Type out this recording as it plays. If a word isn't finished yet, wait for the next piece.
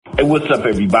Hey, what's up,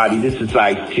 everybody? This is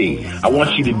Ice-T. I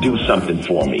want you to do something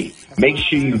for me. Make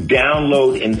sure you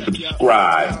download and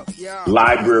subscribe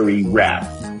Library Rap,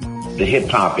 the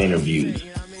hip-hop interviews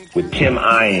with Tim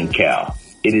Ironcal.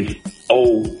 It is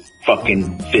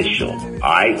fucking official. All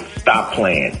right? Stop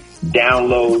playing.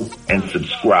 Download and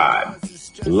subscribe.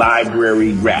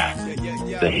 Library Rap,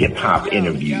 the hip-hop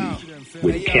interviews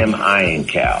with Tim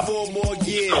Ironcal.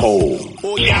 It's cold.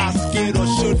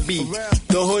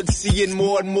 The hood seeing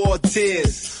more and more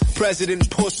tears. President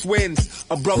Push wins.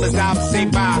 A brother's out say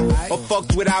bye. Or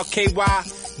fucked without KY.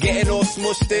 Getting all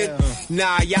smushed in.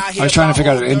 Nah, y'all I was trying to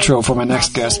figure out an intro for my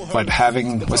next guest, but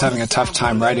was having a tough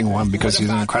time writing one because he's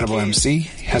an incredible MC.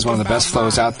 He has one of the best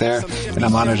flows out there, and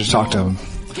I'm honored to talk to him.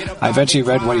 I eventually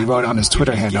read what he wrote on his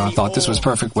Twitter handle and thought this was a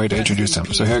perfect way to introduce him.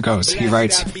 So here it goes. He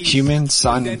writes, human,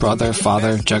 son, brother,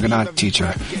 father, juggernaut,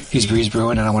 teacher. He's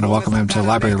Brewin, and I want to welcome him to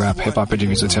Library Rap Hip Hop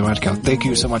Interviews with Tim Ironcal. Thank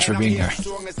you so much for being here.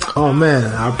 Oh man,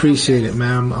 I appreciate it,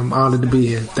 man. I'm honored to be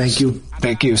here. Thank you.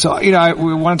 Thank you. So,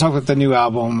 we want to talk about the new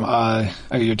album,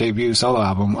 your debut solo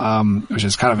album, which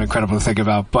is kind of incredible to think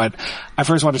about. But I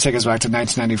first want to take us back to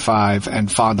 1995 and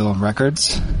Fondle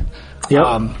Records.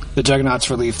 Yep. The Juggernauts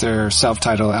released their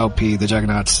self-titled LP, The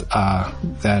Juggernauts,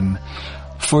 then.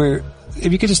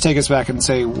 If you could just take us back and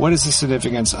say, what is the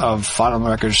significance of Fondle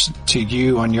Records to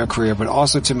you on your career, but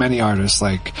also to many artists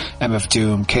like MF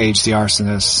Doom, Cage, The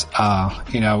Arsonist,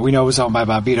 we know it was owned by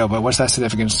Bobbito, but what's that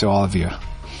significance to all of you?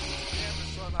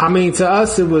 I mean, to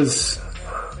us, it was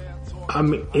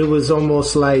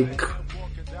almost like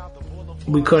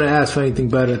we couldn't ask for anything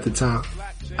better at the time.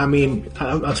 I mean,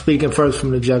 I'm speaking first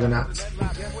from the Juggernauts.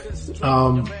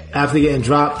 After getting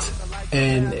dropped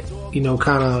and,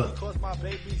 kind of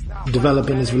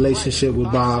developing this relationship with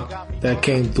Bob that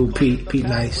came through Pete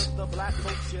Nice,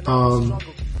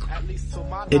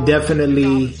 it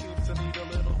definitely,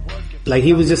 like,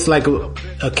 he was just like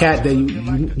a cat that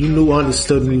you knew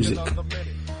understood music.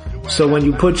 So when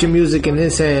you put your music in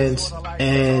his hands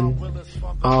and,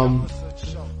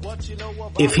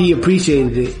 if he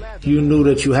appreciated it, you knew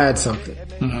that you had something.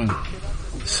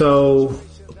 Mm-hmm. So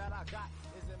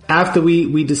after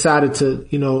we decided to,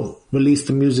 release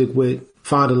the music with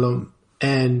Fondle,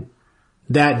 and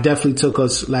that definitely took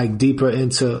us like deeper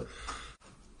into,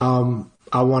 I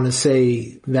want to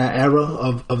say that era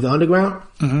of the underground.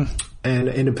 Mm-hmm. And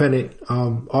independent,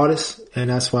 artists. And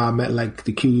that's why I met like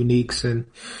the Q Uniques and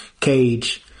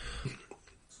Cage.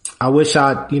 I wish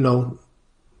I,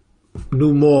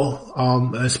 knew more,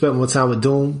 and spent more time with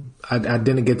Doom. I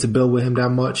didn't get to build with him that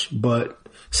much, but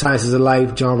Science is a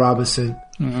Life, John Robinson,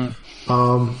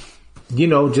 mm-hmm.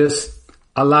 Just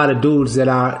a lot of dudes that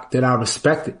I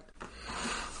respected.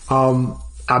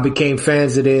 I became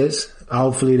fans of theirs.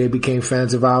 Hopefully they became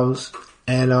fans of ours.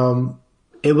 And,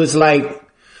 it was like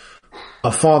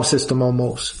a farm system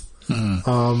almost.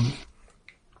 Mm-hmm.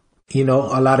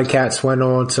 A lot of cats went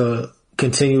on to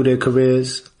continue their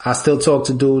careers. I still talk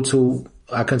to dudes who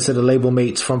I consider label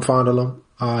mates from Fondle.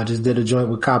 I just did a joint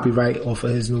with Copyright off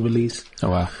of his new release. Oh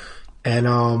wow.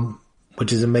 And,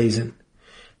 which is amazing.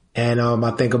 And,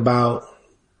 I think about,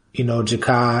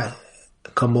 Jakai,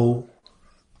 Camus,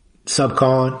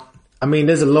 Subcon. I mean,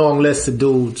 there's a long list of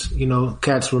dudes,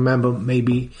 cats remember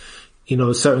maybe,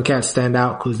 certain cats stand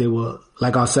out because they were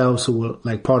like ourselves who were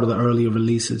like part of the earlier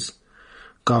releases.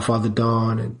 Godfather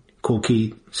Dawn and Cool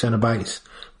Keith, Cenobites.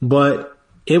 But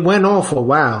it went on for a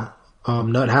while.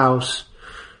 Nut House,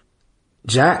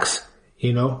 Jax,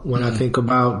 when I think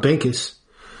about Binkus,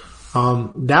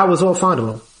 that was all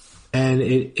Fondle. And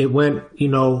it went,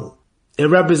 it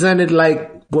represented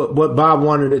like what Bob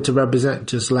wanted it to represent,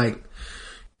 just like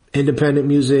independent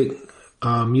music,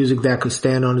 music that could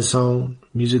stand on its own,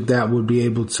 music that would be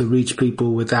able to reach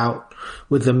people with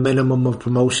a minimum of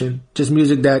promotion, just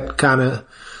music that kind of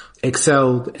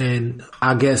excelled and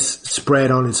I guess spread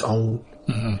on its own.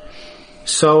 Mm-hmm.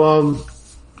 So,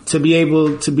 to be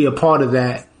able to be a part of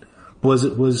that was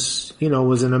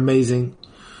an amazing,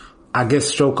 I guess,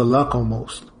 stroke of luck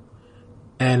almost.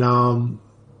 And,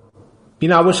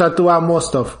 I wish I threw out more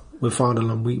stuff with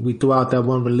Fondle. We threw out that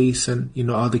one release and,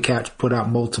 other cats put out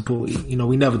multiple,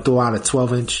 we never threw out a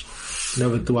 12-inch,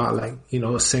 never threw out like,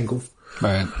 a single.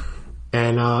 Right.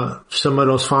 And, some of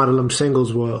those Fondle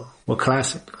singles were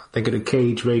classic. I think of the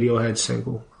Cage Radiohead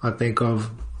single. I think of,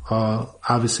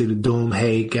 obviously the Doom,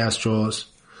 Hey, Gas Straws,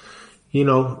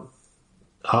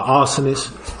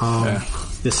 Arsonist,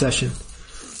 The Session.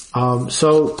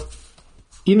 So,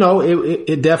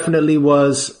 it definitely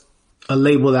was a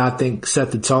label that I think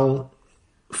set the tone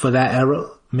for that era.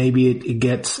 Maybe it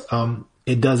gets,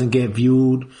 it doesn't get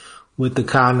viewed with the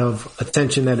kind of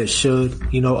attention that it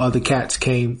should. Other cats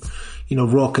came,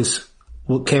 Raucous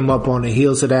came up on the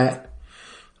heels of that.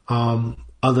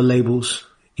 Other labels,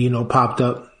 popped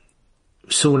up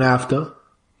soon after.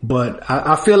 But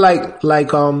I feel like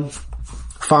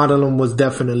Fondlem was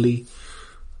definitely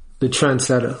the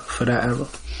trendsetter for that era.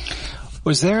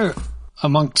 Was there,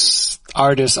 amongst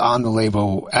artists on the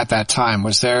label at that time,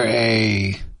 was there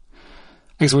an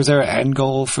end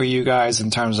goal for you guys in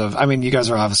terms of, I mean, you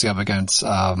guys are obviously up against,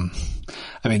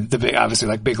 obviously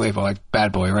like big label, like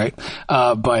Bad Boy, right?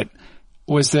 But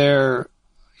was there,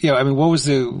 what was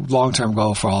the long-term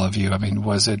goal for all of you? I mean,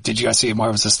 did you guys see it more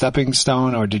as a stepping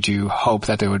stone, or did you hope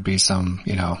that there would be some,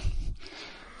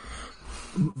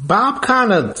 Bob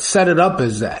kind of set it up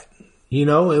as that. It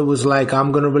was like,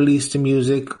 I'm going to release the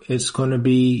music. It's going to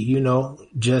be,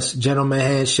 just gentleman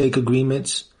handshake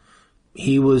agreements.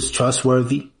 He was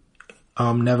trustworthy.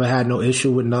 Never had no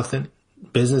issue with nothing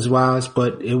business wise,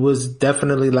 but it was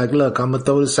definitely like, look, I'm going to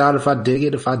throw this out if I dig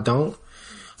it. If I don't,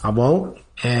 I won't.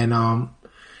 And, at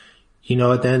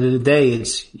the end of the day,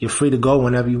 you're free to go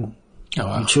whenever you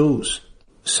choose.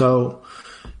 So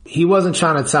he wasn't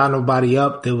trying to tie nobody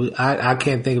up. I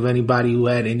can't think of anybody who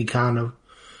had any kind of,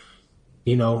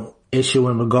 issue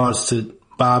in regards to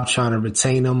Bob trying to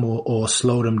retain them or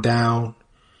slow them down.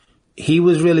 He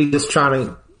was really just trying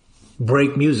to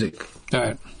break music. All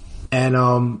right. And,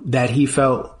 that he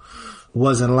felt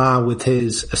was in line with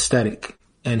his aesthetic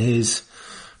and his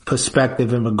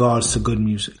perspective in regards to good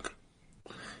music.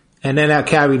 And then that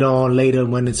carried on later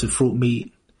when it's a Fruit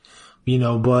Meat,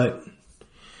 but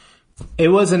it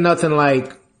wasn't nothing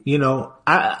like,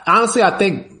 I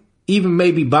think even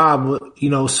maybe Bob,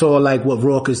 saw like what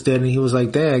Raucous did and he was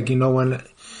like, dang, when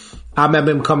I remember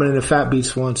him coming into Fat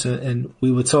Beats once and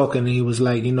we were talking and he was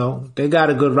like, they got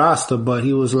a good roster, but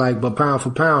he was like, but pound for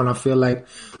pound, I feel like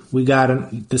we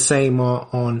got the same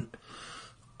on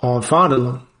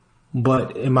Fondlem.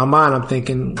 But in my mind, I'm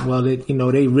thinking, well,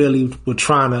 they really were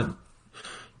trying to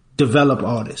develop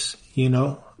artists,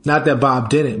 not that Bob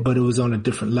didn't, but it was on a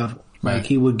different level. Right. Like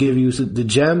he would give you the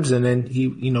gems and then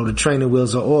the training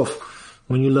wheels are off.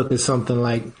 When you look at something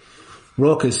like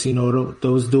Raucous,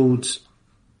 those dudes,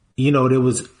 there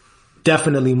was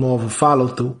definitely more of a follow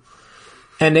through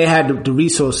and they had the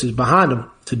resources behind them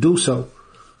to do so.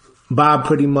 Bob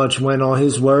pretty much went on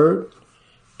his word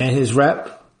and his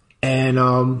rep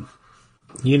and,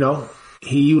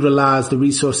 he utilized the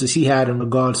resources he had in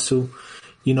regards to,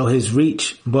 his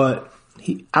reach, but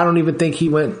I don't even think he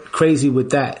went crazy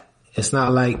with that. It's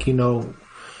not like, in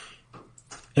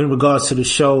regards to the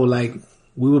show, like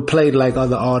we were played like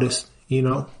other artists,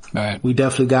 Right. We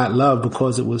definitely got love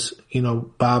because it was,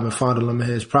 Bob and Fondlem and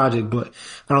his project, but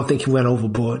I don't think he went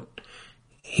overboard.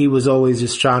 He was always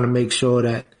just trying to make sure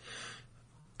that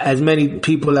as many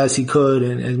people as he could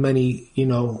and as many,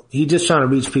 he just trying to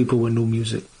reach people with new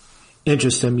music,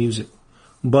 interest in music.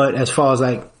 But as far as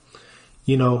like,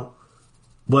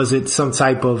 was it some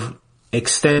type of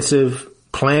extensive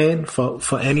plan for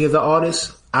any of the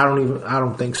artists? I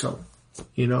don't think so.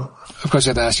 Of course, you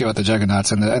have to ask you about the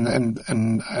Juggernauts,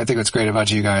 and I think what's great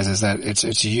about you guys is that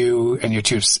it's you and your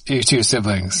two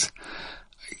siblings.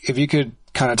 If you could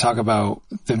kind of talk about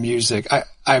the music, I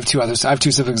have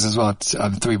two siblings as well,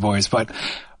 3 boys. But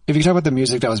if you talk about the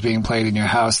music that was being played in your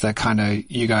house, that kind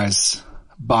of you guys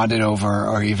bonded over,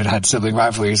 or even had sibling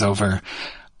rivalries over,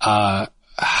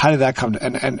 how did that come to,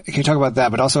 and can you talk about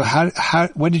that? But also,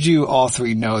 when did you all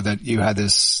 3 know that you had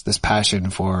this passion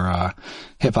for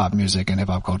hip hop music and hip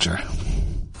hop culture?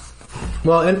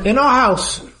 Well, in our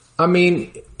house, I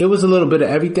mean, it was a little bit of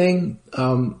everything.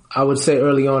 I would say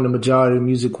early on, the majority of the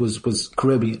music was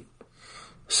Caribbean.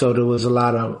 So there was a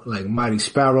lot of like Mighty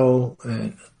Sparrow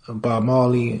and Bob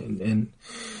Marley and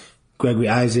Gregory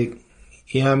Isaac.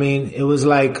 You know what I mean? It was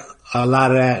like a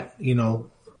lot of that,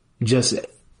 just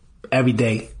every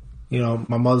day.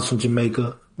 My mother's from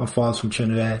Jamaica. My father's from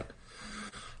Trinidad.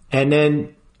 And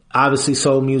then obviously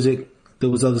soul music. There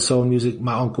was other soul music.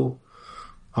 My uncle,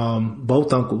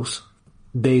 both uncles,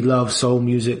 they love soul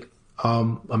music,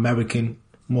 more American.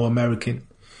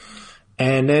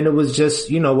 And then it was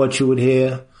just, what you would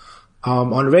hear,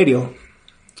 on the radio.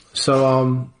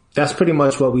 So, that's pretty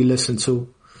much what we listened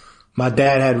to. My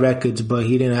dad had records, but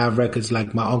he didn't have records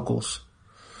like my uncle's.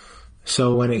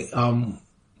 So when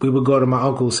we would go to my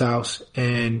uncle's house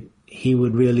and he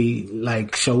would really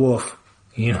like show off,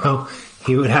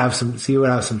 he would have some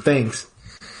things.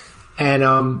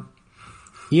 And,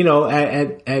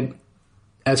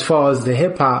 as far as the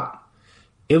hip hop,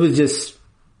 it was just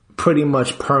pretty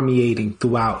much permeating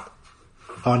throughout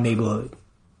our neighborhood.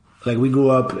 Like we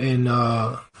grew up in,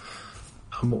 I'm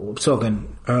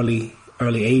talking early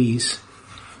 80s.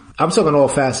 I'm talking all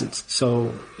facets. So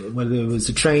whether it was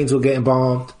the trains were getting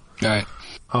bombed, Right.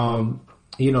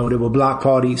 you know, there were block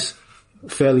parties,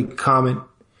 fairly common,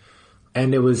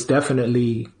 and there was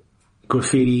definitely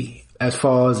graffiti as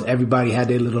far as everybody had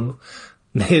their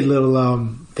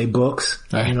books.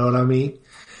 Right. You know what I mean?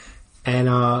 And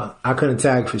I couldn't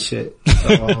tag for shit.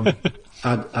 So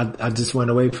I just went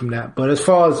away from that. But as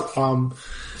far as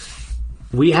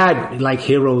we had like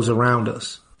heroes around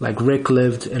us. Like Rick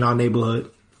lived in our neighborhood.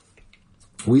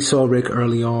 We saw Rick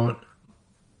early on,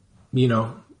 you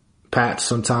know, patch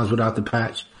sometimes without the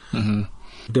patch. Mm-hmm.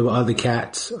 There were other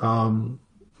cats.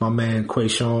 My man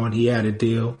Quayshawn, he had a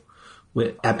deal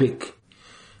with Epic.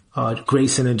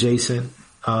 Grayson and Jason,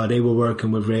 they were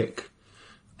working with Rick.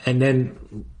 And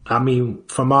then, I mean,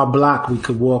 from our block, we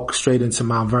could walk straight into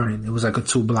Mount Vernon. It was like a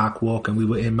 2-block walk and we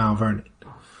were in Mount Vernon.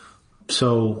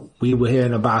 So we were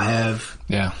hearing about Hev.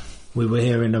 Yeah. We were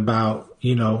hearing about,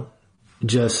 you know,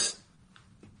 just,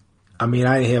 I mean,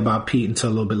 I didn't hear about Pete until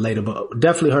a little bit later, but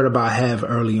definitely heard about Hev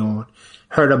early on.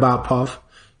 Heard about Puff.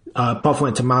 Puff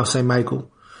went to Mount St. Michael.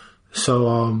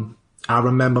 So, I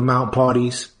remember Mount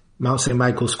St.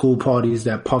 Michael school parties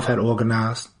that Puff had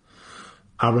organized.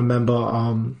 I remember,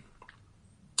 our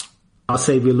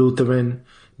Savior Lutheran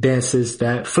dances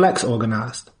that Flex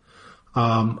organized.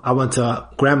 I went to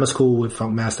grammar school with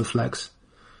Funkmaster Flex.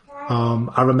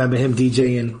 I remember him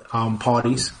DJing,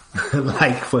 parties,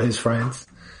 like for his friends.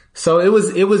 So it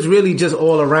was really just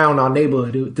all around our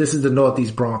neighborhood. This is the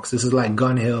Northeast Bronx. This is like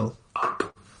Gun Hill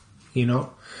up, you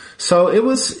know? So it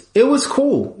was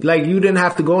cool. Like you didn't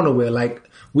have to go nowhere. Like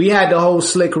we had the whole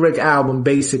Slick Rick album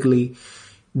basically.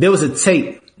 There was a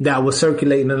tape that was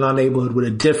circulating in our neighborhood with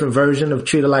a different version of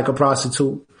Treat Her Like a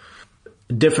Prostitute.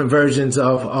 Different versions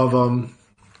of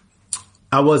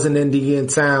I was in Indian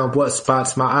town, what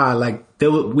spots my eye? Like there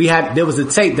was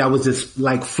a tape that was just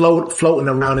like floating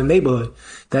around the neighborhood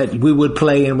that we would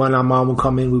play, and when our mom would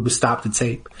come in, we would stop the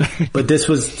tape. But this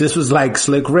was like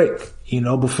Slick Rick, you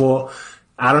know, before,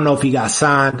 I don't know if he got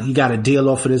signed, he got a deal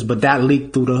off of this, but that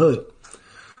leaked through the hood.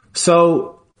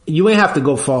 So you ain't have to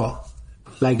go far.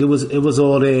 Like it was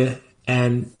all there,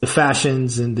 and the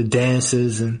fashions and the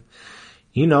dances, and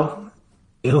you know,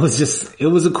 it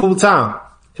was a cool time.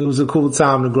 It was a cool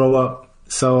time to grow up.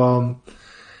 So,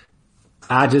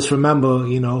 I just remember,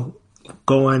 you know,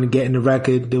 going and getting the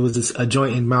record. There was a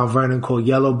joint in Mount Vernon called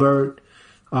Yellowbird,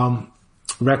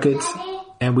 Records.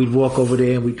 And we'd walk over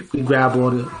there and we'd grab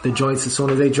all the joints as soon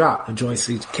as they dropped. The joints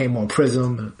came on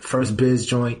Prism, the first Biz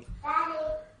joint.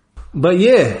 But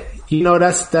yeah, you know,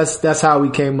 that's how we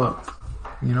came up,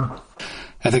 you know.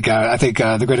 I think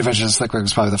The Great Adventures of Slick Rick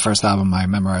was probably the first album I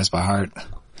memorized by heart.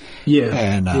 Yeah.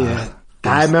 And, yeah.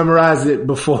 I memorized it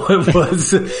before it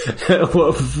was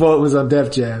on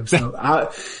Def Jam.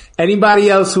 So anybody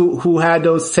else who had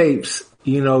those tapes,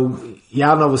 you know,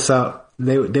 y'all know what's up.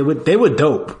 They were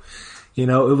dope. You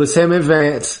know, it was him and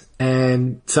Vance,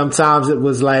 and sometimes it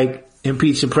was like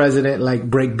Impeach the President, like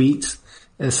break beats,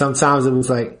 and sometimes it was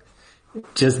like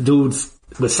just dudes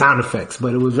with sound effects,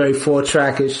 but it was very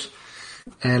 4-trackish,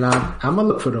 and I'm gonna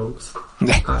look for those.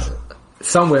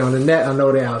 Somewhere on the net, I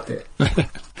know they're out there.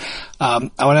 I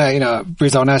want to,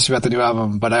 Breeze, I want to ask you about the new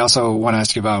album, but I also want to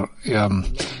ask you about,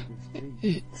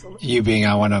 you being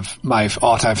on one of my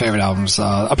all-time favorite albums,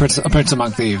 A Prince Among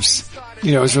Thieves.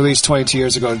 You know, it was released 22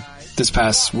 years ago this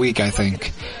past week, I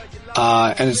think.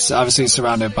 And it's obviously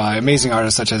surrounded by amazing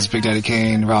artists such as Big Daddy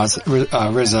Kane,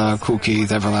 RZA, Kool Keith,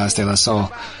 Everlast, De La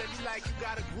Soul.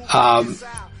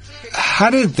 How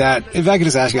did that, if I could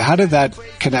just ask you, how did that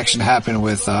connection happen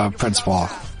with, Prince Paul?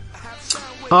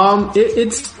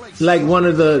 It's like one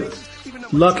of the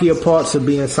luckier parts of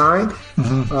being signed.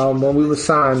 Mm-hmm. When we were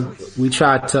signed, we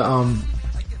tried to,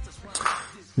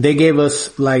 they gave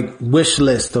us like wish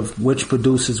list of which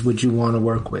producers would you want to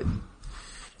work with.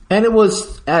 And it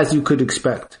was as you could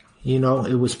expect. You know,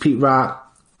 it was Pete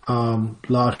Rock,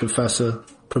 Large Professor,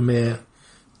 Premier,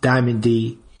 Diamond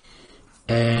D,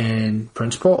 and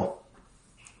Prince Paul.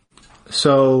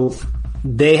 So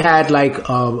they had like,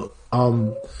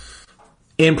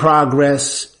 in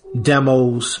progress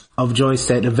demos of joints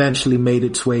that eventually made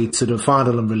its way to the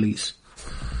Fondling release.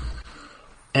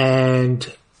 And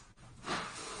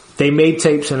they made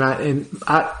tapes, and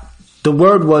the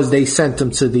word was they sent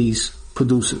them to these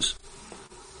producers.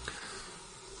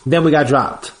 Then we got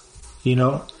dropped, you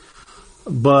know.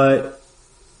 But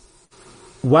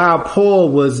while Paul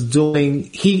was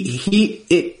doing,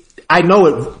 I know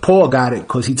it, Paul got it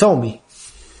because he told me.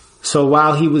 So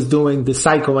while he was doing the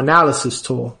psychoanalysis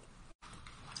tour,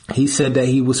 he said that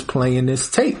he was playing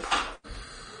this tape.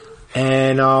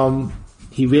 And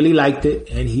he really liked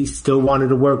it, and he still wanted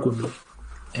to work with me.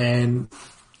 And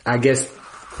I guess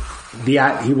he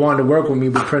wanted to work with me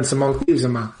with Prince Among Thieves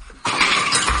in mind.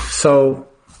 So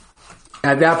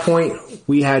at that point,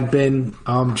 we had been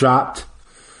dropped.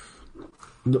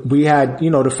 We had,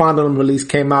 the Fondling release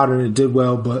came out and it did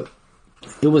well, but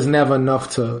it was never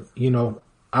enough to,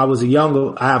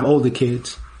 I have older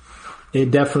kids.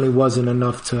 It definitely wasn't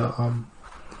enough to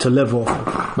live off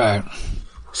of. Right.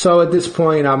 So at this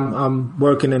point, I'm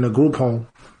working in a group home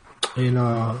in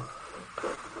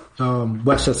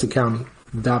Westchester County,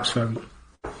 Dobbs Ferry,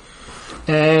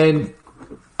 and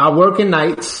I work at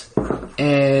nights,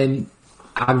 and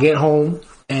I get home,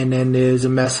 and then there's a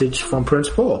message from Prince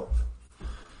Paul,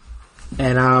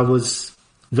 and I was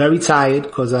very tired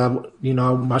because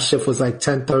my shift was like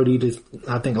 10:30 to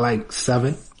I think like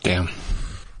 7. Damn.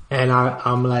 And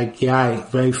I'm like, yeah, all right,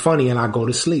 very funny, and I go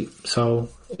to sleep. So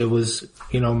it was,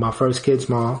 my first kid's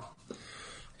mom,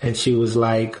 and she was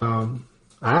like, all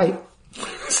right.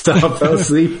 So I fell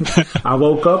asleep. I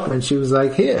woke up and she was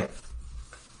like, here.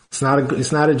 It's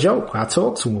not a joke. I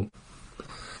talked to him.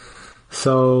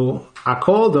 So I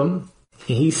called him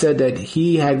and he said that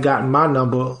he had gotten my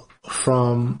number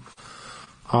from,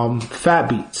 Fat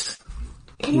Beats.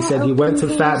 He said he went to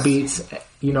Fat Beats,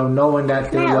 knowing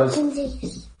that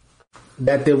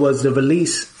there was the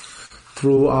release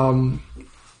through,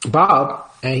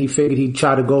 Bob, and he figured he'd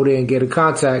try to go there and get a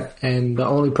contact, and the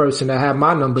only person that had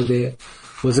my number there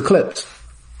was Eclipse.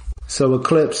 So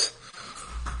Eclipse,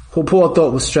 who Paul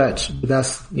thought was Stretch, but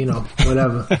that's,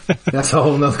 whatever. That's a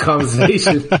whole nother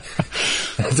conversation.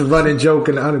 It's a running joke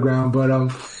in the underground,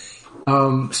 but,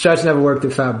 Stretch never worked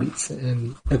at Fat Beats,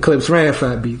 and Eclipse ran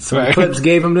Fat Beats. So right. Eclipse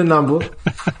gave him the number,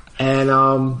 and,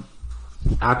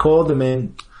 I called him,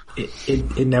 and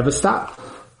it never stopped.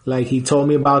 Like, he told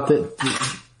me about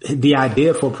the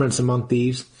idea for Prince Among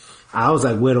Thieves. I was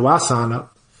like, where do I sign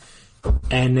up?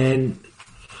 And then,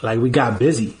 we got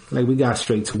busy. We got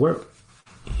straight to work,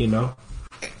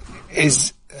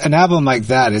 Is an album like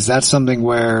that, is that something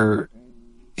where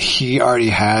he already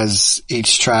has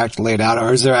each track laid out,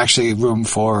 or is there actually room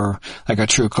for a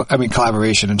true,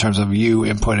 collaboration in terms of you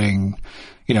inputting,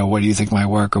 what do you think might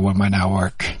work or what might not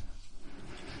work?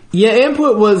 Yeah,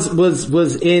 input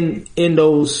was in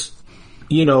those,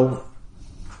 the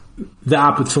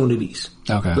opportunities.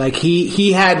 Okay.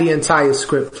 He had the entire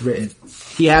script written.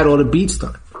 He had all the beats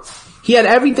done. He had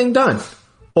everything done.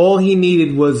 All he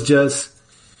needed was just,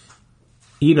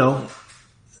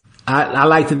 I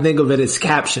like to think of it as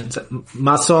captions.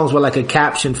 My songs were like a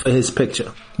caption for his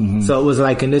picture. Mm-hmm. So it was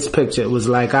like in this picture, it was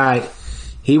like, all right,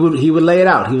 he would lay it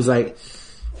out. He was like,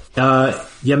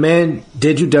 your man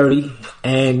did you dirty,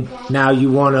 and now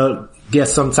you want to get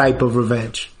some type of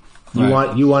revenge. You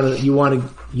right. want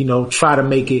to, try to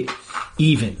make it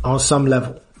even on some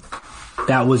level.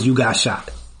 That was you got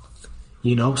shot.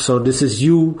 So this is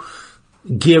you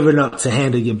gearing up to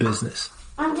handle your business.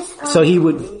 So he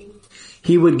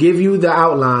would give you the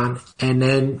outline, and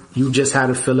then you just had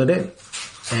to fill it in.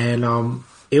 And,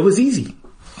 it was easy.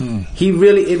 He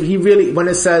really, when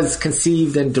it says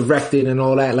conceived and directed and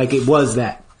all that, it was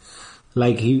that.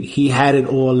 He had it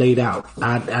all laid out.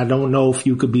 I don't know if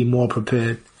you could be more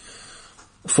prepared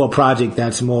for a project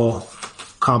that's more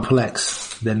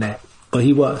complex than that. But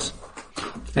he was.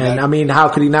 And how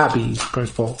could he not be? He's Prince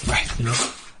Paul. Right.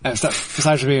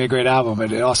 Besides being a great album,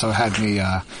 it also had me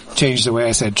change the way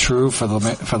I said "true" for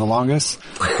the longest.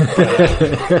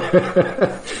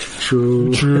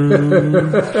 True.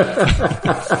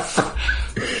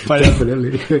 But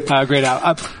definitely, great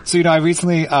album. So I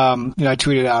recently, I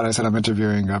tweeted out. I said I'm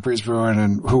interviewing Brewin,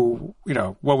 and who,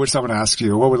 what would someone ask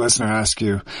you? What would a listener ask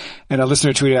you? And a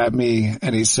listener tweeted at me,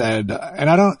 and he said, and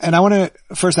I want to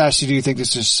first ask you, do you think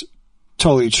this is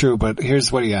totally true? But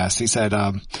here's what he asked. He said,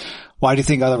 why do you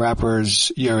think other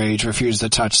rappers your age refuse to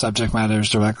touch subject matters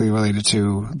directly related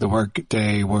to the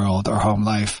workday world or home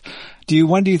life? Do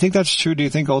you think that's true? Do you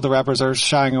think older rappers are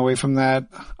shying away from that,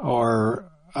 or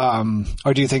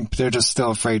do you think they're just still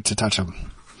afraid to touch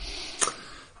them?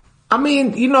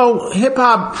 Hip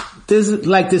hop, there's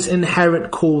this inherent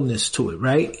coolness to it,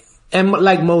 right? And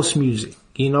like most music,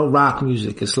 rock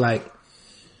music, it's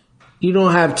you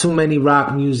don't have too many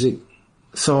rock music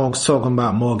songs talking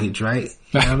about mortgage, right?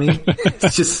 You know what I mean?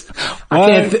 It's just,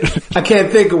 I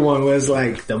can't think of one where it's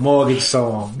the mortgage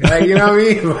song. You know what I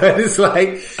mean? But it's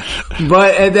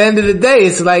but at the end of the day,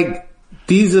 it's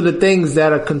these are the things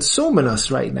that are consuming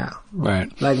us right now. Right.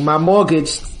 My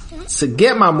mortgage, to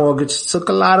get my mortgage took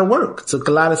a lot of work, took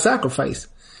a lot of sacrifice.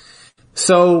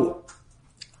 So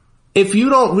if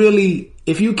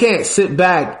you can't sit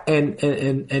back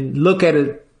and look at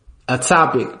a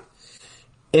topic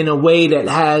in a way that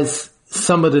has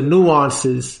some of the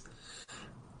nuances,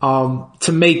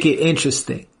 to make it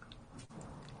interesting.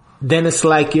 Then it's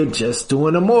like you're just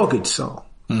doing a mortgage song,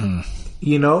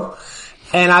 you know?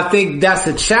 And I think that's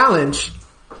a challenge,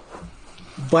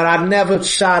 but I never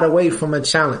shied away from a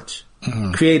challenge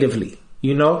creatively,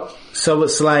 you know? So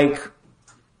it's like,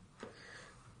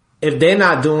 if they're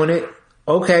not doing it,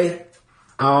 okay.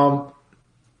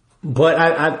 But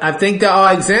I think there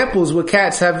are examples where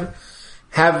cats have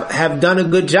done a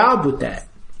good job with that,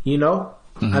 you know?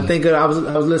 I think I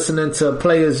was listening to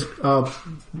Players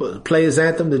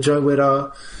Anthem, the joint with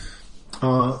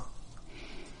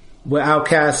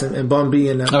Outkast and Bun B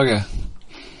and them. Okay.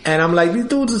 And I'm like, these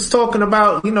dudes is talking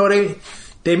about, you know,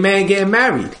 they man getting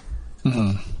married.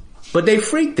 But they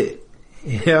freaked it.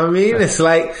 You know what I mean? It's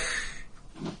like,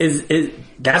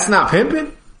 that's not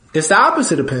pimping. It's the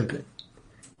opposite of pimping.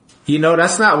 You know,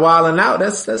 that's not wilding out.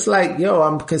 That's like, yo,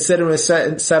 I'm considering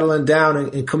settling down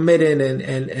and committing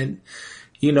and,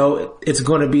 you know, it's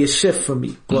going to be a shift for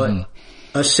me, but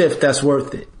a shift that's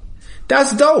worth it.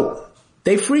 That's dope.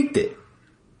 They freaked it.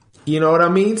 You know what I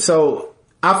mean? So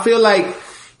I feel like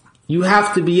you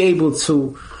have to be able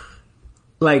to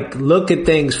like look at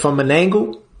things from an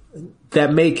angle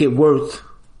that make it worth,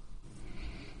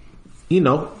 you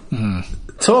know,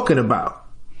 talking about.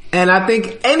 And I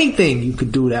think anything you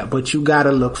could do that, but you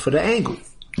gotta look for the angle.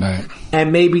 Right.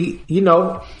 And maybe, you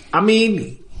know, I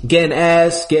mean, getting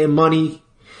ass, getting money,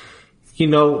 you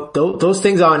know, those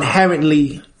things are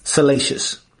inherently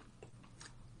salacious.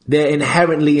 They're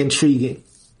inherently intriguing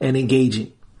and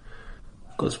engaging.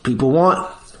 Because people want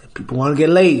to get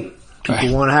laid.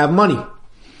 People want to have money.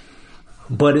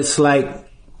 But it's like,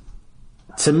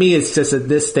 to me, it's just at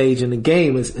this stage in the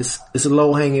game, it's a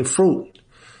low hanging fruit.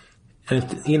 And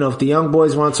if the young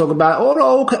boys want to talk about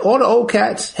all the old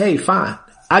cats, hey, fine.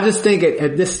 I just think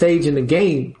at this stage in the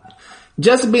game,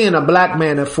 just being a black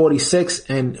man at 46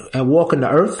 and walking the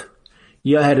earth,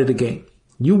 you're ahead of the game.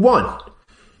 You won.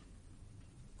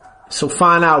 So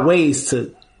find out ways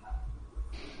to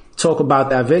talk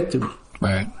about that victory.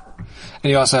 Right. And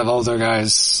you also have older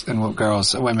guys and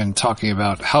girls, women talking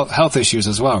about health issues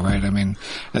as well, right? I mean,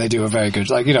 and they do a very good,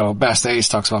 like, you know, Best Ace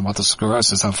talks about multiple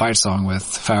sclerosis on Fight Song with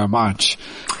Pharoah Monch.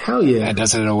 Hell yeah. And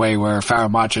does it in a way where Pharoah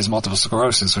Monch is multiple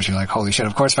sclerosis, which you're like, holy shit,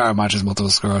 of course Pharoah Monch is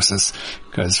multiple sclerosis,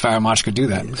 because Pharoah Monch could do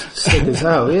that. Sick as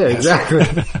hell, yeah, exactly.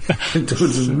 Dude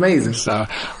is amazing. So,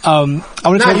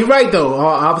 you're right though.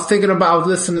 I was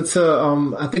listening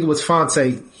to, I think it was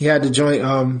Fonte. He had the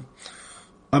joint,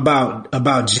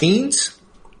 about jeans.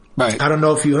 Right. I don't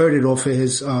know if you heard it off of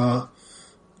his, I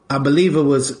believe it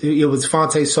was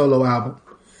Fonte's solo album.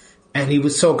 And he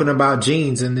was talking about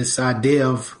jeans and this idea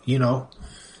of, you know,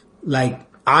 like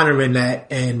honoring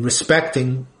that and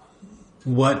respecting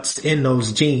what's in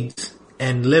those jeans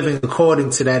and living according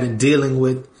to that and dealing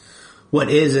with what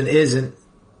is and isn't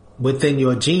within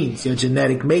your genes, your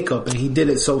genetic makeup. And he did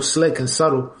it so slick and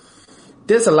subtle.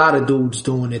 There's a lot of dudes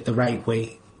doing it the right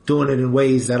way, doing it in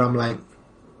ways that I'm like,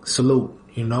 salute,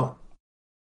 you know?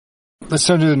 Let's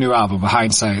turn to the new album,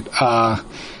 Hindsight. My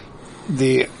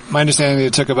understanding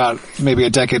it took about maybe a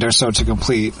decade or so to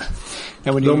complete.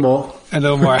 And when a little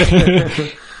more.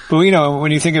 But you know,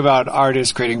 when you think about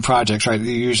artists creating projects, right,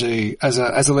 you usually, as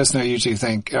a listener, you usually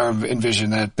think or envision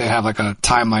that they have like a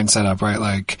timeline set up, right?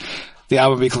 Like, the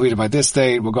album will be completed by this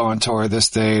date, we'll go on tour this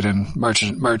date, and merch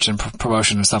and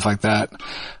promotion and stuff like that.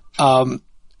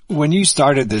 When you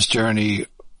started this journey,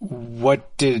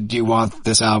 what did you want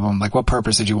this album, like what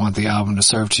purpose did you want the album to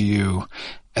serve to you?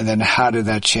 And then how did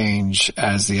that change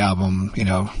as the album, you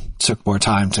know, took more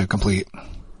time to complete?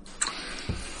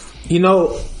 You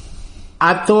know,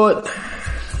 I thought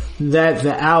that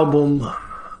the album,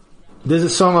 there's a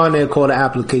song on there called The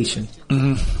Application.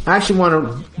 Mm-hmm. I actually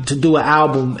wanted to do an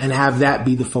album and have that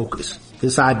be the focus.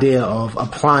 This idea of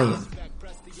applying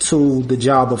to the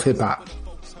job of hip hop.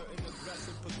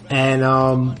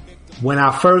 And, when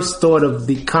I first thought of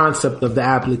the concept of The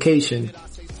Application,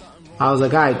 I was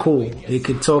like, all right, cool. It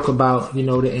could talk about, you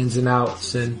know, the ins and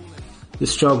outs and the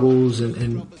struggles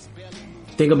and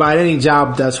think about any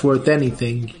job that's worth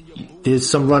anything. There's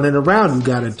some running around you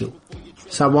gotta do.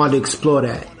 So I wanted to explore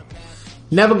that.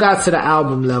 Never got to the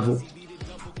album level.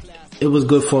 It was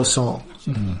good for a song.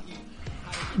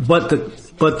 Mm-hmm. But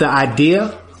the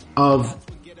idea of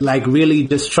like really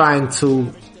just trying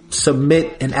to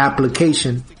submit an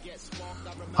application,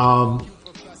 I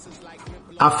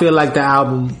feel like the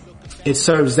album, it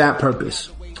serves that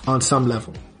purpose on some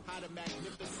level.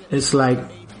 It's like,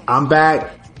 I'm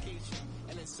back.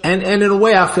 And in a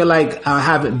way, I feel like I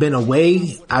haven't been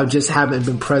away. I just haven't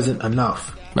been present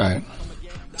enough. Right.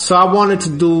 So I wanted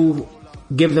to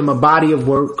give them a body of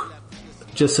work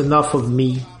just enough of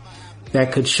me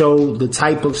that could show the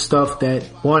type of stuff that,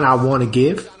 one, I want to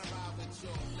give,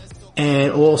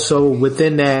 and also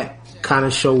within that kind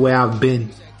of show where I've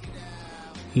been,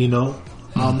 you know,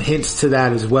 hints to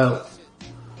that as well.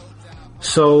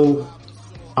 So,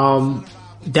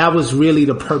 that was really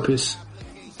the purpose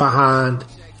behind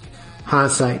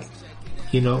Hindsight,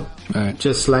 you know, Right.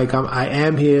 just like I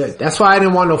am here. That's why I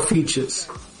didn't want no features.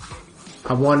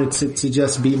 I wanted to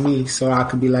just be me, so I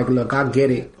could be like, look, I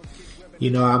get it.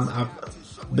 You know, I've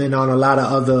been on a lot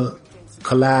of other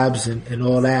collabs and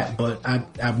all that, but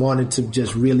I wanted to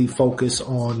just really focus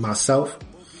on myself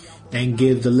and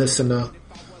give the listener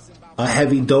a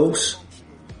heavy dose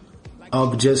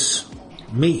of just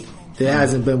me. There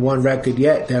hasn't been one record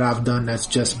yet that I've done that's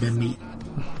just been me.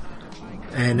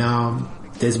 And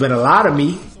there's been a lot of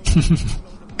me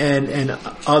and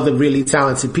other really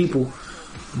talented people,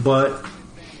 but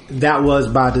that was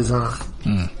by design.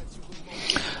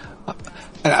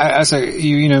 I say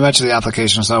you mentioned the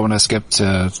application, so I want to skip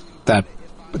to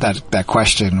that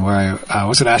question where I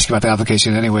was going to ask you about the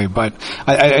application anyway. But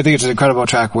I think it's an incredible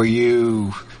track where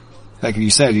you, like you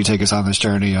said, you take us on this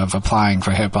journey of applying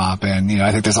for hip hop, and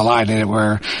I think there's a line in it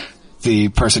where the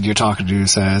person you're talking to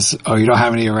says, "Oh, you don't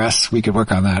have any arrests? We could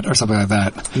work on that," or something like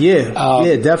that. Yeah,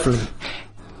 yeah, definitely.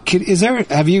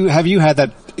 Have you had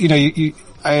that?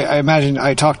 I imagine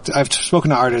I've spoken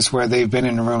to artists where they've been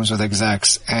in rooms with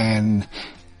execs and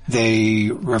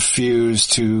they refuse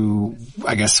to,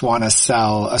 I guess, want to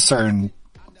sell a certain,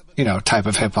 type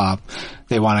of hip hop.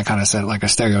 They want to kind of sell like a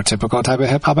stereotypical type of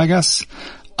hip hop, I guess.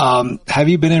 Have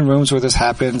you been in rooms where this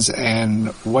happens, and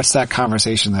what's that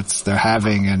conversation they're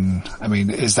having? And I mean,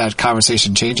 is that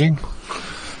conversation changing?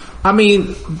 I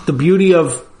mean, the beauty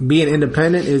of being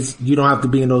independent is you don't have to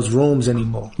be in those rooms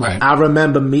anymore. Right. I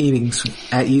remember meetings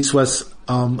at East West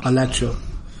Electro,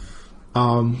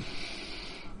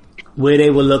 where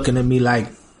they were looking at me like,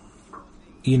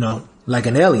 like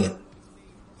an alien.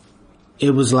 It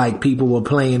was like people were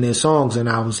playing their songs and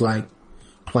I was like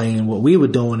playing what we were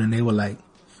doing, and they were like,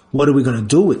 what are we going to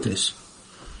do with this?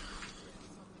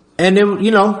 And then,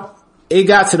 it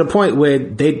got to the point where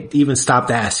they even stopped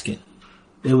asking.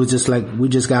 It was just like, we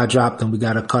just got dropped and we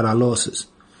got to cut our losses.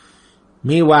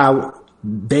 Meanwhile,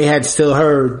 they had still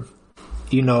heard,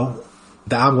 the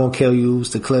I'm Gonna Kill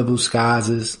You's, the Clear Blue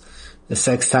Skies', the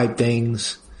Sex Type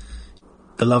Things,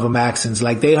 the Love of Maxons.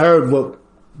 Like, they heard what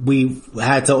we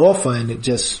had to offer, and they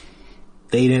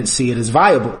didn't see it as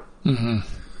viable. Mm-hmm.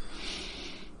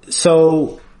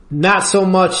 So, not so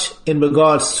much in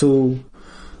regards to,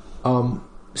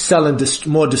 selling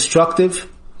more destructive,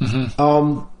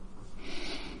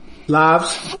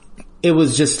 lives. It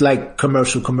was just like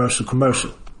commercial.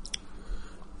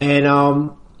 And,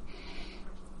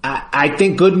 I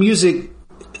think good music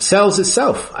sells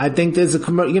itself. I think there's at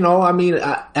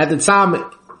the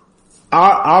time,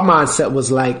 our mindset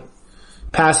was like,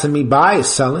 Passing Me By is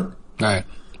selling. Right.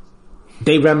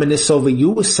 They Reminisce Over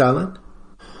You was selling.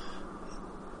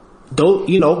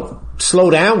 Slow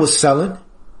Down was selling.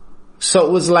 So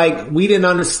it was like, we didn't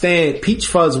understand Peach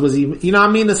Fuzz was even,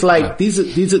 It's like,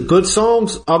 these are good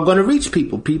songs are gonna reach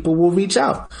people. People will reach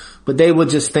out. But they were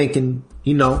just thinking,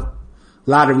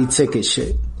 lottery ticket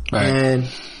shit. Right. And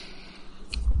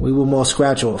we were more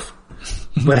scratch off.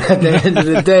 But at the end of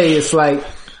the day, it's like,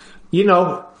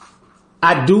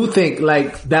 I do think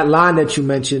like that line that you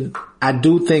mentioned, I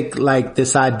do think like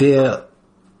this idea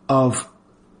of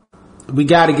we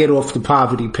gotta get off the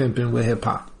poverty pimping with hip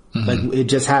hop. Mm-hmm. Like it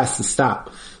just has to stop.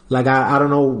 Like I don't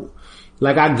know,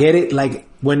 like I get it. Like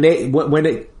when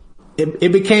it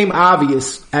became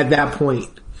obvious at that point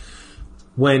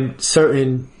when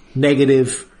certain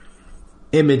negative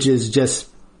images just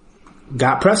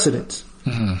got precedence.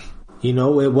 Mm-hmm.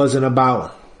 It wasn't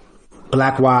about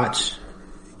Black Watch,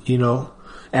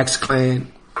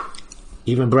 X-Clan,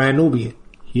 even Brand Nubian.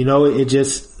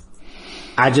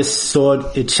 I just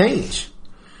saw it change.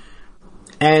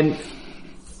 And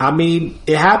I mean,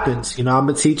 it happens. I'm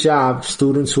a teacher. I have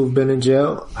students who've been in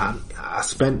jail. I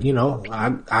spent,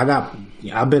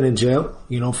 I've been in jail,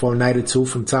 for a night or two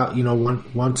from top,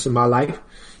 once in my life.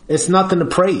 It's nothing to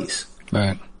praise.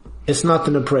 Right. It's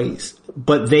nothing to praise,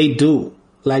 but they do.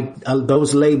 Like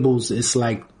those labels, it's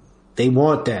like they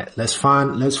want that. Let's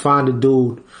find a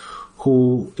dude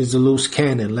who is a loose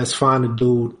cannon. Let's find a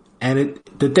dude. And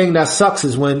the thing that sucks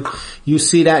is when you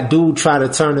see that dude try to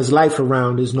turn his life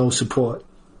around, there's no support.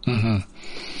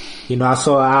 Mm-hmm. I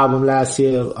saw an album last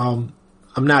year. I'm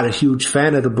not a huge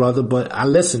fan of the brother, but I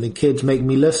listen. The kids make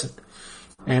me listen.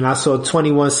 And I saw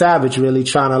 21 Savage really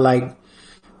trying to like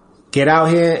get out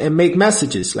here and make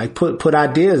messages, like put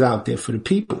ideas out there for the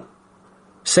people.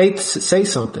 say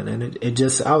something. And it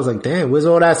just, I was like, damn, where's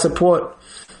all that support?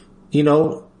 You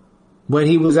know, when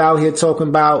he was out here talking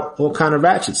about all kind of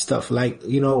ratchet stuff, like,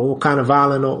 you know, all kind of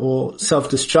violent or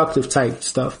self-destructive type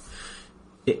stuff.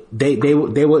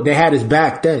 They had his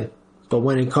back then. But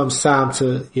when it comes time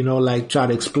to, you know, like try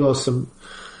to explore some,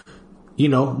 you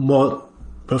know, more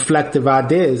reflective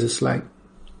ideas, it's like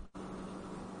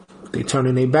they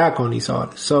turning their back on these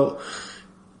artists. So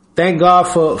thank God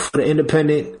for the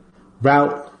independent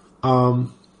route.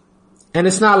 And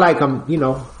it's not like I'm, you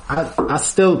know, I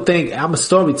still think I'm a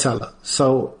storyteller.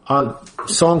 So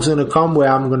songs gonna come where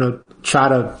I'm gonna try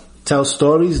to tell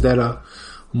stories that are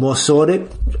more sordid.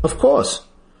 Of course,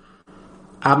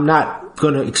 I'm not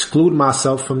gonna exclude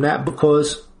myself from that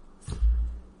because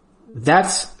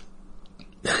that's,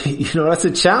 you know, that's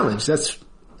a challenge.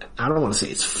 I don't want to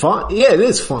say it's fun. Yeah, it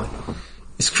is fun.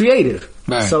 It's creative.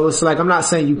 Right. So it's like, I'm not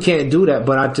saying you can't do that,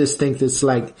 but I just think it's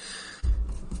like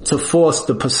to force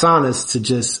the personas to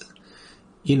just,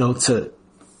 you know, to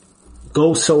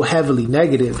go so heavily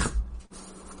negative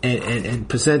and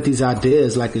present these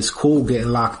ideas like it's cool getting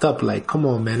locked up. Like, come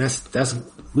on, man,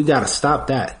 we gotta stop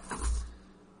that.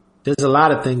 There's a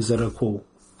lot of things that are cool.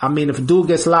 I mean, if a dude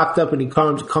gets locked up and he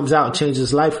comes out and changes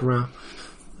his life around,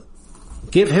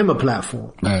 give him a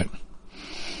platform. Right.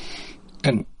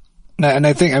 And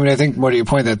I think more to your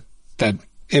point that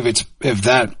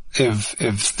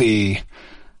if the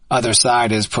other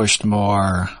side is pushed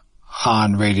more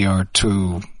on radio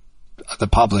to the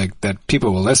public, that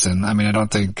people will listen. I mean, I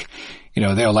don't think, you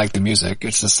know, they'll like the music.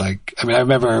 It's just like, I mean, I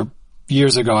remember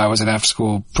years ago I was an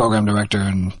after-school program director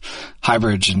in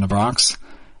Highbridge in the Bronx,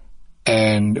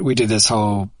 and we did this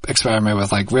whole experiment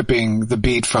with like ripping the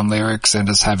beat from lyrics and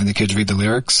just having the kids read the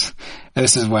lyrics. And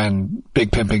this is when Big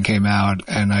Pimpin' came out,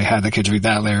 and I had the kids read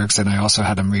that lyrics, and I also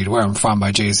had them read Where I'm From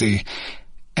by Jay-Z.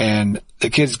 And the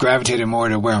kids gravitated more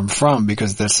to Where I'm From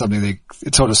because that's something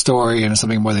it told a story and it's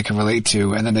something more they can relate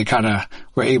to. And then they kind of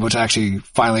were able to actually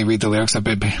finally read the lyrics of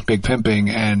Big Pimpin',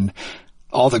 and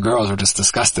all the girls were just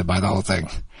disgusted by the whole thing.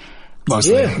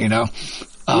 Mostly, you know?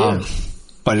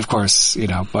 But of course, you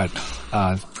know,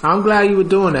 I'm glad you were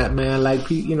doing that, man. Like,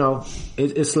 you know,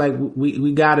 it's like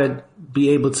we gotta be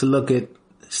able to look at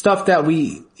stuff that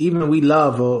we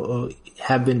love or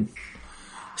have been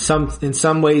in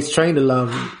some ways trained to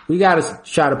love. We gotta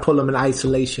try to pull them in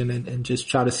isolation and just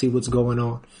try to see what's going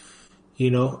on,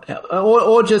 you know,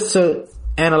 or just to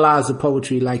analyze the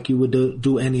poetry like you would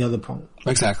do any other poem.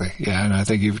 Exactly. Yeah. And I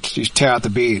think you tear out the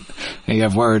beat and you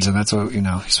have words, and that's what, you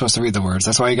know, you're supposed to read the words.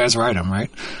 That's why you guys write them, right?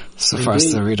 So for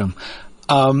us to read them.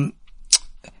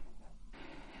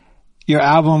 Your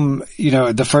album, you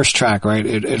know, the first track, right?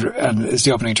 And it's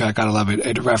the opening track. Gotta love it.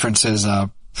 It references,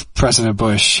 President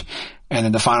Bush, and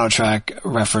then the final track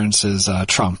references,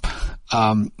 Trump.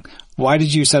 Why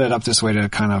did you set it up this way to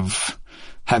kind of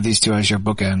have these two as your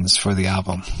bookends for the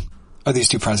album? Or these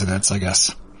two presidents, I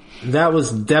guess. That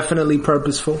was definitely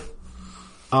purposeful.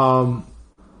 When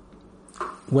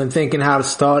thinking how to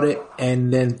start it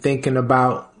and then thinking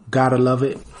about Gotta Love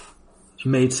It, it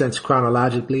made sense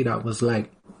chronologically. That was like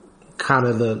kind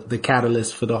of the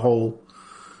catalyst for the whole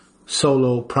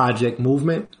solo project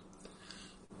movement.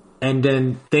 And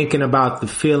then thinking about the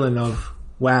feeling of,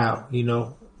 wow, you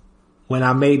know, when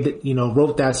I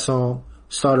wrote that song,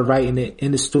 started writing it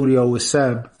in the studio with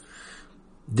Seb,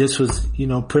 this was, you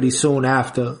know, pretty soon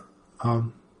after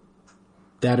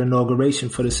that inauguration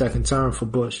for the second term for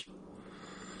Bush.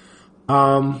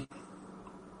 You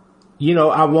know,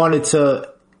 I wanted to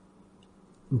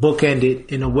bookend it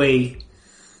in a way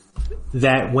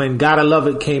that when Gotta Love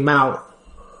It came out,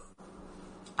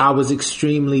 I was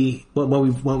extremely,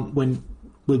 when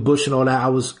with Bush and all that, I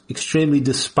was extremely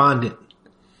despondent.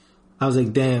 I was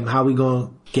like, damn, how we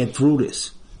gonna get through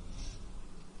this?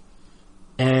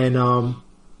 And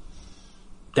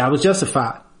that was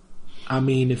justified. I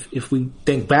mean, if we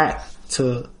think back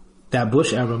to that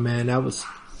Bush era, man, that was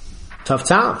tough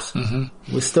times.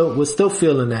 Mm-hmm. We're still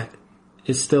feeling that.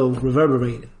 It's still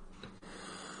reverberating.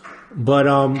 But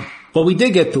we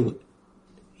did get through it.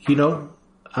 You know,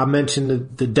 I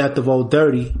mentioned the death of Old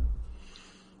Dirty.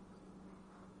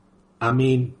 I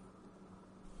mean,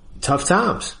 tough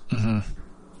times. Mm-hmm.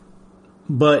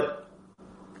 But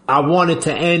I wanted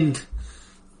to end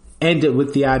it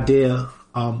with the idea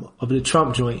of the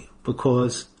Trump joint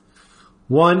because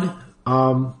one,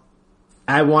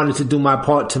 I wanted to do my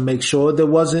part to make sure there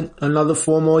wasn't another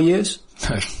 4 more years.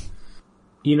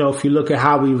 You know, if you look at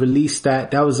how we released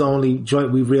that was the only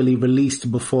joint we really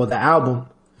released before the album.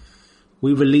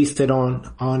 We released it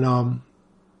on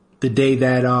the day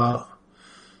that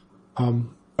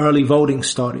early voting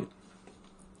started.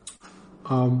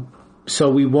 So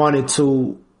we wanted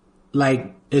to,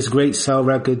 like, it's great, sell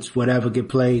records, whatever, get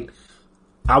played.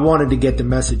 I wanted to get the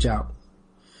message out.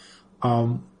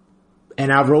 And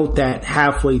I wrote that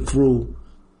halfway through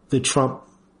the Trump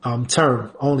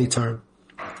only term.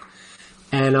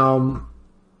 And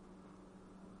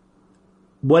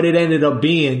what it ended up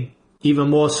being, even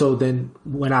more so than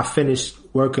when I finished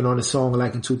working on the song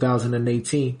like in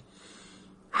 2018.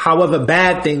 However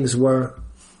bad things were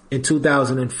in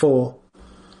 2004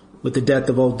 with the death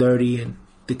of Old Dirty and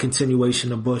the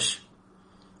continuation of Bush,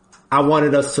 I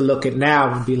wanted us to look at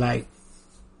now and be like,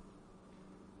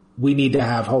 we need to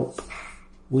have hope.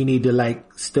 We need to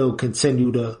like still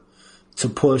continue to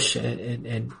push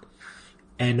and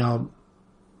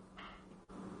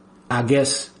I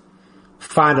guess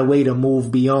find a way to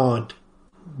move beyond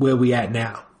where we at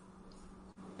now.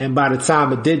 And by the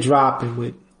time it did drop, and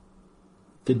with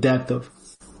the death of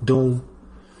Doom,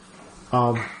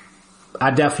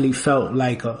 I definitely felt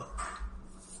like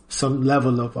some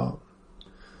level of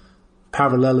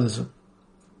parallelism,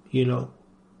 you know,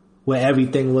 where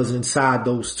everything was inside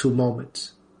those two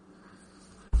moments.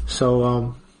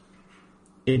 So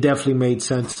it definitely made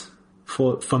sense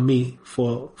for me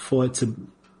for it to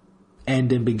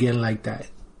end and begin like that.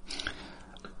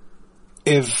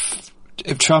 If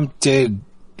Trump did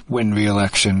win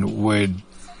re-election, would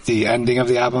the ending of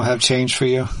the album have changed for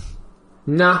you?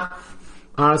 Nah,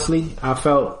 honestly, I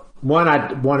felt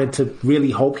I wanted to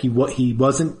really hope he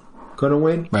wasn't gonna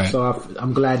win. Right. So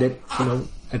I'm glad that, you know,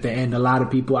 at the end, a lot of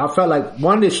people, I felt like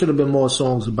there should have been more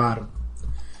songs about him.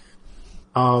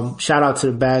 Shout out to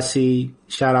the Bad Seed.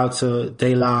 Shout out to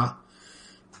De La.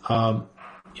 I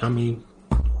mean,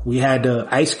 we had the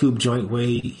Ice Cube joint where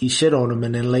he shit on him,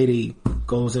 and then later he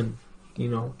goes and, you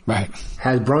know, right,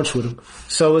 has brunch with him.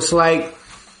 So it's like,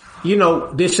 you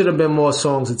know, there should have been more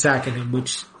songs attacking him,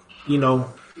 which, you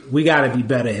know, we gotta be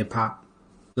better hip hop.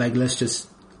 Like, let's just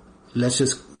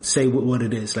say what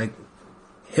it is. Like,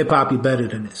 hip hop be better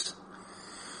than this.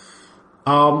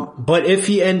 But if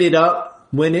he ended up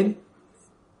winning,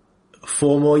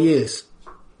 4 more years.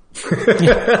 You know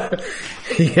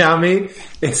what I mean?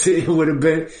 It would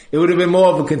have been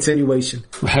more of a continuation.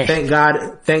 Right. Thank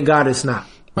God it's not.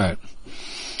 Right.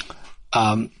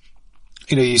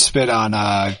 You know, you spit on,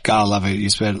 Gotta Love It. You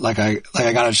spit like I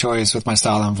got a choice with my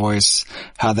style and voice,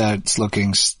 how that's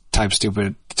looking type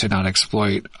stupid to not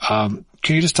exploit. Can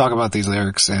you just talk about these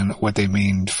lyrics and what they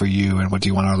mean for you, and what do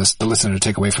you want the listener to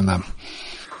take away from them?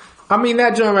 I mean,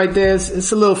 that joint right there,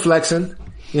 it's a little flexing.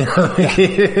 You know,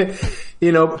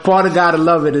 you know, part of Gotta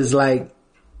Love It is like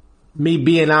me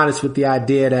being honest with the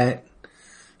idea that,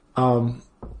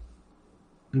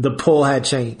 the pull had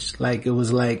changed. Like, it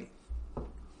was like,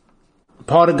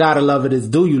 part of Gotta Love It is,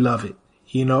 do you love it?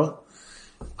 You know?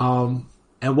 And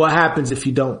what happens if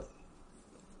you don't?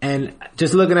 And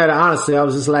just looking at it honestly, I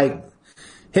was just like,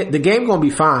 the game gonna be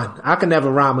fine. I can never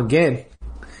rhyme again.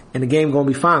 And the game gonna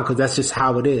be fine, cause that's just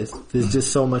how it is. There's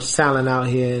just so much talent out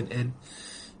here, and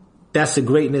that's the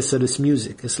greatness of this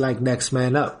music. It's like next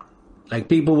man up. Like,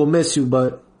 people will miss you,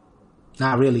 but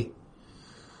not really.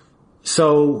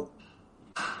 So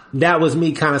that was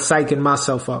me kind of psyching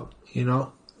myself up, you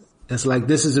know? It's like,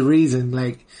 this is a reason.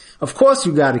 Like, of course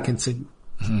you gotta continue.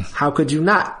 Mm-hmm. How could you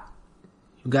not?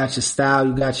 You got your style,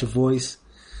 you got your voice,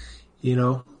 you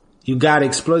know? You gotta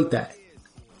exploit that.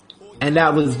 And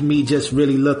that was me just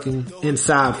really looking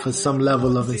inside for some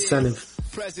level of incentive,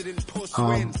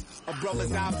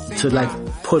 to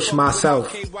like push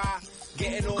myself.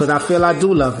 Cause I feel I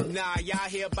do love it.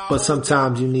 But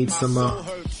sometimes you need some,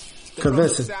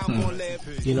 convincing,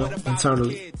 you know,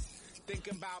 internally.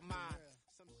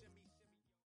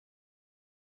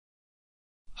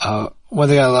 One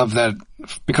thing I love that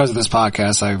because of this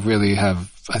podcast, I really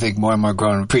have, I think, more and more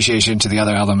grown appreciation to the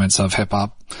other elements of hip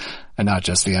hop, and not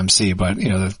just the MC, but, you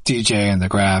know, the DJ and the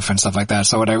graph and stuff like that.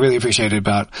 So what I really appreciated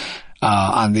about,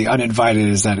 on the Uninvited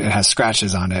is that it has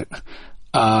scratches on it.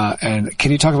 And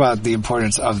can you talk about the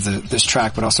importance of this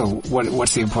track, but also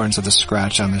what's the importance of the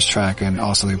scratch on this track, and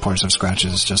also the importance of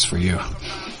scratches just for you?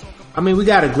 I mean, we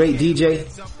got a great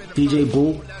DJ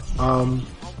Boo.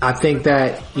 I think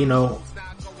that, you know,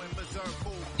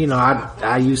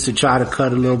 I used to try to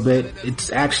cut a little bit.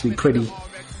 It's actually pretty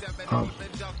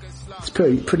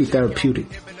therapeutic.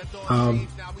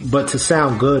 But to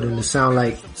sound good and to sound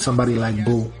like somebody like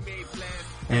Boo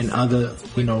and other,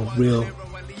 you know, real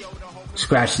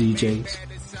scratch DJs,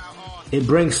 it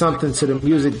brings something to the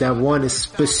music that, one, is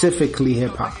specifically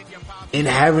hip hop,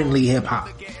 inherently hip hop,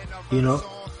 you know?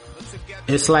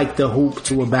 It's like the hoop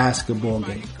to a basketball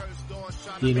game,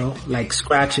 you know? Like,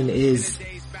 scratching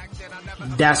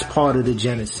that's part of the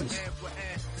genesis.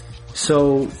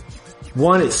 So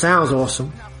one, it sounds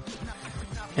awesome,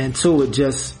 and two, it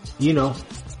just, you know,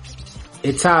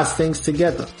 it ties things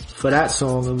together. For that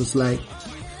song, it was like,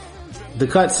 the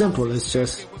cut's simple. It's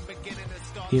just,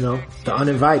 you know, the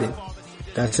uninvited.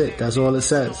 That's it. That's all it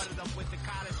says.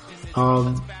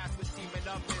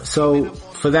 So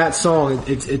for that song,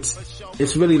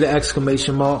 it's really the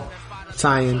exclamation mark,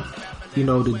 tying, you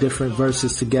know, the different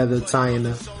verses together, tying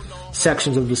the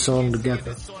sections of the song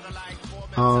together.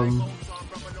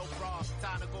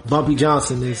 Bumpy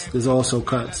Johnson is also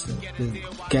cuts, and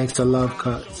Gangsta Love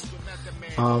cuts.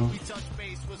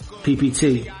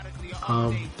 PPT.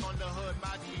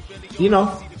 You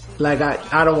know, like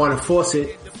I don't want to force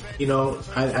it. You know,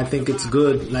 I think it's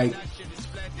good. Like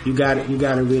you gotta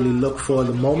really look for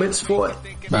the moments for it.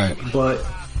 Right.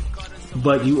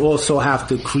 But you also have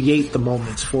to create the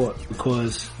moments for it,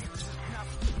 because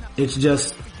it's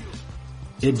just,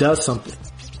 it does something.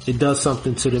 It does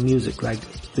something to the music. Like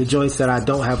the joints that I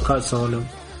don't have cuts on them,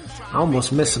 I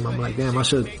almost miss them. I'm like, damn, I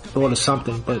should have thought of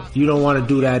something, but you don't want to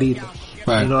do that either.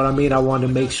 Right. You know what I mean? I wanted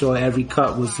to make sure every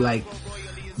cut was like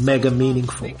mega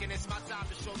meaningful,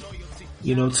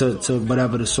 you know, to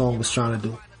whatever the song was trying to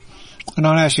do. And I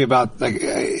want to ask you about, like,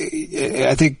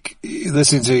 I think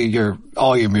listening to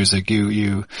all your music,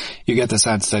 you get the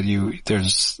sense that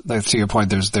there's, like, to your point,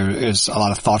 there is a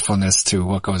lot of thoughtfulness to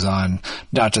what goes on,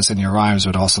 not just in your rhymes,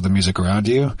 but also the music around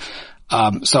you.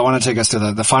 So I want to take us to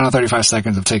the final 35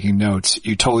 seconds of taking notes.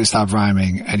 You totally stopped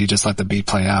rhyming and you just let the beat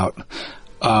play out.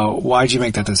 Why'd you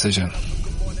make that decision?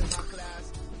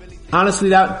 Honestly,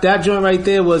 that joint right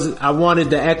there was, I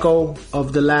wanted the echo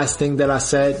of the last thing that I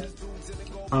said.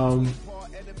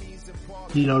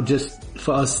 You know, just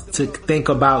for us to think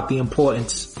about the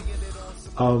importance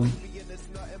of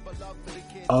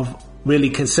really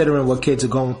considering what kids are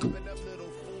going through.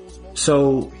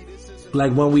 So,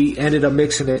 like when we ended up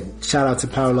mixing it, shout out to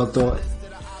Parallel Thought.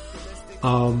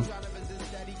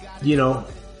 You know,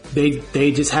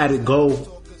 they just had it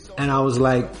go, and I was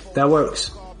like, that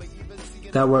works.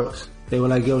 That works. They were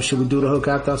like, yo, should we do the hook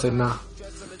after? I said, nah,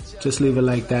 just leave it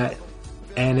like that.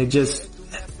 And it just,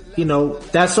 you know,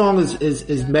 that song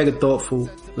is mega thoughtful.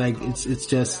 Like it's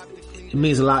just, it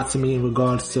means a lot to me in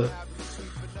regards to,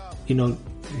 you know,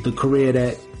 the career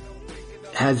that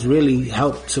has really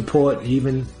helped support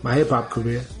even my hip hop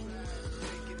career.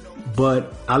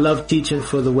 But I love teaching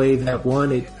for the way that,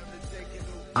 one,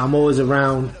 I'm always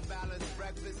around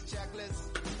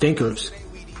thinkers,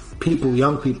 people,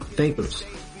 young people, thinkers.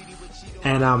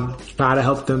 And I'm trying to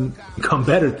help them become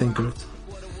better thinkers.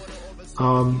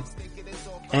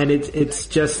 And it's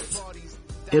just,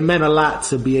 it meant a lot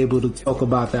to be able to talk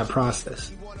about that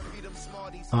process.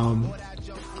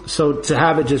 So to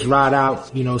have it just ride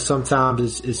out, you know,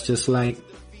 sometimes it's just like,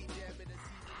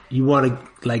 you want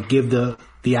to like give the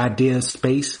idea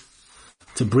space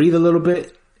to breathe a little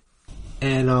bit.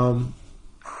 And,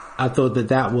 I thought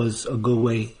that was a good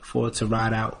way for it to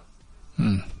ride out.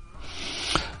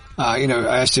 You know,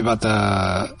 I asked you about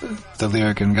the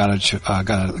lyric and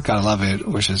gotta love it,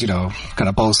 which is, you know, kind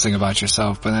of boasting about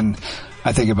yourself. But then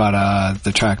I think about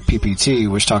the track PPT,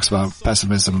 which talks about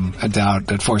pessimism and doubt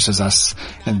that forces us,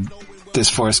 and this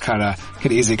force kind of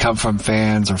could easily come from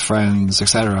fans or friends,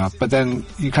 etc. But then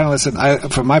you kind of listen.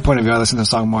 From my point of view, I listen to the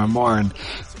song more and more, and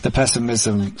the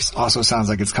pessimism also sounds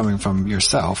like it's coming from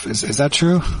yourself. Is that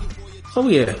true? Oh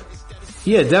yeah,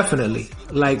 yeah, definitely.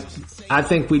 Like, I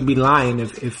think we'd be lying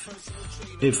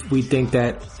if we think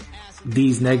that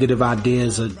these negative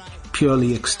ideas are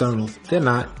purely external. They're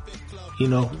not. You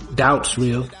know, doubt's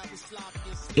real.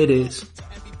 It is.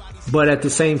 But at the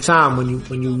same time,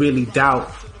 when you really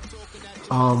doubt,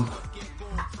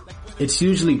 it's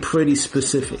usually pretty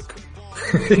specific.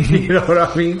 You know what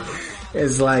I mean?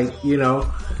 It's like, you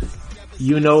know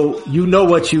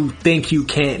what you think you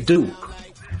can't do.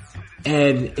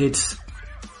 And it's,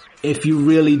 if you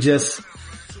really just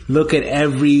look at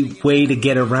every way to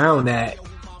get around that,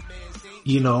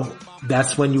 you know,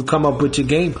 that's when you come up with your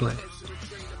game plan.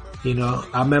 You know,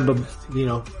 I remember, you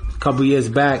know, a couple years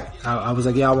back, I was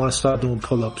like, yeah, I want to start doing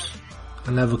pull-ups.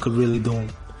 I never could really do them.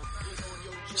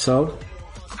 So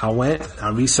I went, I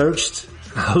researched,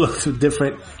 I looked at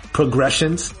different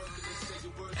progressions,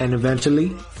 and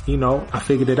eventually, you know, I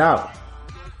figured it out.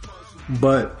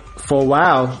 But for a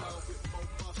while,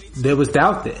 there was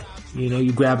doubt there. You know,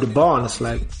 you grab the ball and it's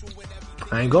like,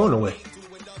 I ain't going away.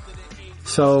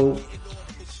 So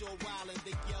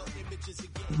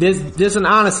there's an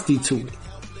honesty to it,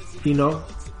 you know?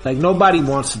 Like, nobody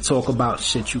wants to talk about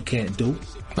shit you can't do.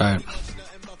 Right.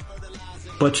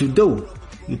 But you do.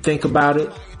 You think about it,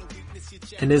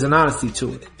 and there's an honesty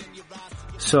to it.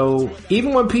 So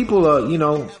even when people are, you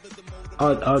know,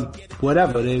 are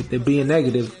whatever, they're being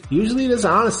negative. Usually there's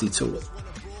honesty to it.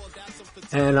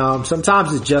 And,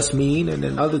 sometimes it's just mean, and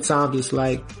then other times it's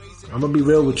like, I'm gonna be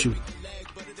real with you.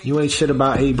 You ain't shit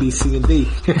about A, B, C, and D.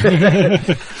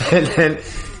 And then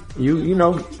you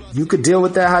know, you could deal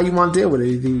with that how you want to deal with it.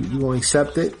 Either you want to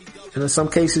accept it, and in some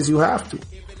cases you have to.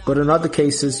 But in other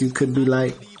cases you could be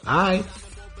like, alright,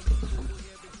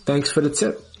 thanks for the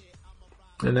tip.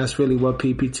 And that's really what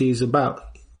PPT is about.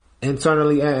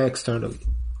 Internally and externally.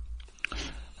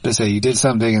 To say you did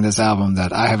something in this album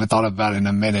that I haven't thought about in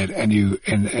a minute, and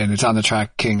it's on the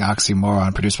track King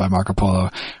Oxymoron, produced by Marco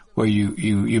Polo, where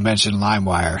you mentioned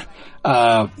LimeWire.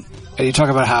 And you talk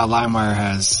about how LimeWire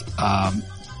has,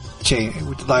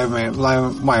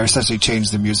 LimeWire essentially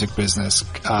changed the music business.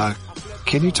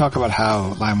 Can you talk about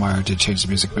how LimeWire did change the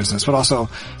music business, but also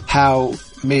how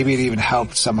maybe it even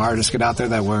helped some artists get out there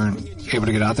that weren't able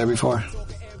to get out there before?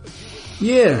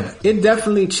 Yeah, it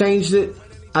definitely changed it.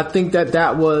 I think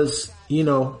that was,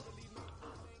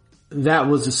 that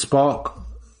was a spark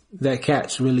that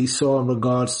cats really saw in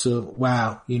regards to,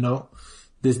 wow,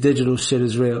 this digital shit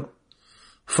is real.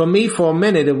 For me, for a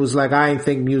minute, it was like I didn't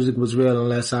think music was real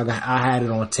unless I had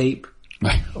it on tape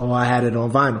or I had it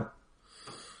on vinyl.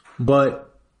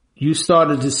 But you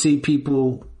started to see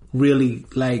people really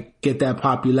like get that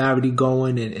popularity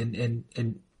going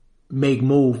and make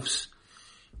moves.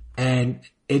 And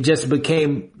it just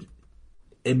became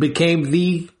the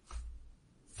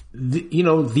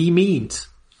means,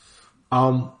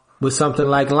 with something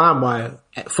like LimeWire,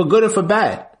 for good and for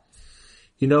bad,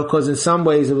 cause in some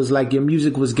ways it was like your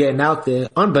music was getting out there,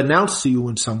 unbeknownst to you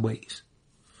in some ways,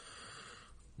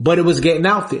 but it was getting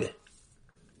out there.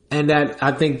 And that,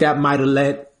 I think that might have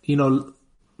led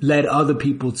other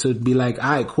people to be like, all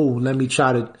right, cool, let me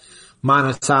try to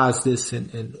monetize this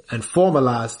and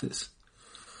formalize this.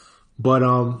 But,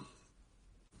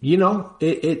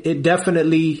 it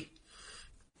definitely,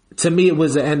 to me, it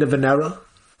was the end of an era.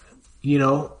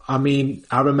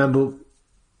 I remember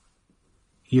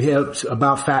you hear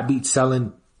about Fat Beat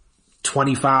selling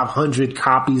 2,500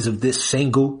 copies of this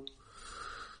single,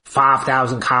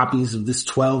 5,000 copies of this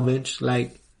 12-inch.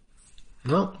 Like,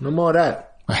 no more of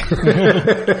that.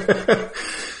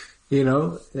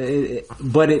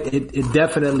 But it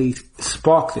definitely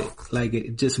sparked it. Like,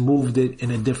 it just moved it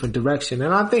in a different direction.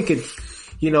 And I think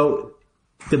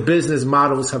the business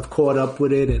models have caught up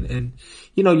with it, and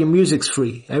your music's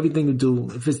free. Everything you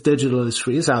do, if it's digital, it's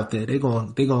free. It's out there. They're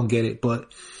gonna get it.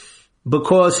 But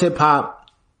because hip hop,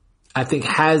 I think,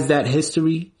 has that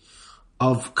history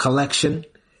of collection,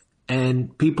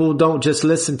 and people don't just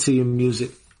listen to your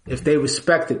music. If they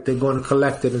respect it, they're going to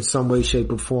collect it in some way,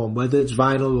 shape, or form, whether it's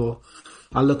vinyl or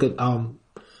I look at,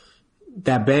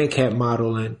 that Bandcamp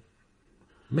model, and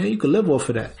man, you could live off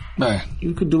of that. Right.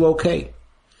 You could do okay.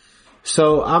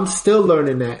 So I'm still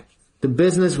learning that. The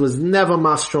business was never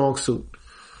my strong suit.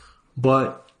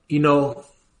 But,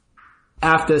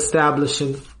 after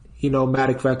establishing,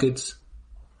 Matic Records,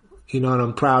 and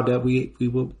I'm proud that we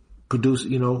will produce,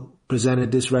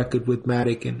 presented this record with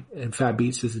Matic and Fat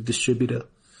Beats as a distributor.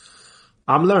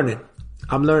 I'm learning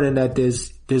that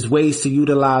there's ways to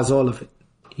utilize all of it,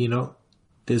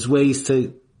 There's ways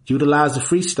to utilize the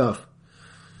free stuff.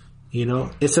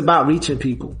 It's about reaching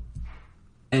people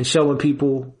and showing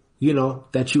people,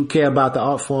 that you care about the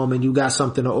art form and you got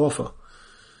something to offer.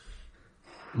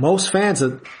 Most fans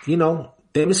are,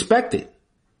 they respect it.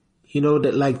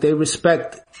 That like they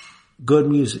respect good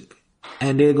music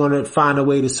and they're going to find a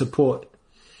way to support,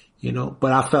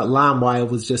 but I felt LimeWire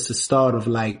was just the start of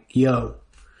like, yo,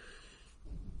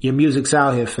 your music's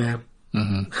out here, fam.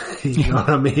 Mm-hmm. You know what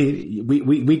I mean?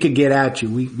 We could get at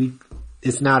you.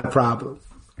 It's not a problem.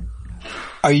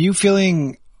 Are you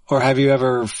feeling, or have you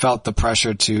ever felt the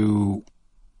pressure to,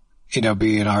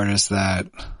 be an artist that,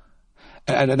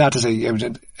 and not to say,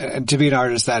 to be an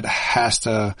artist that has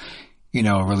to,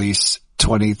 release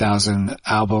 20,000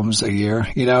 albums a year,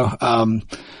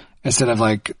 instead of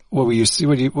like what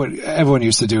everyone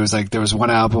used to do is like there was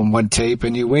one album, one tape,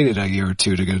 and you waited a year or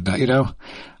two to get it done,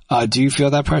 do you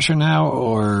feel that pressure now,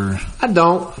 or? I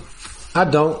don't.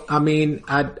 I mean,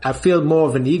 I feel more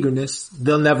of an eagerness.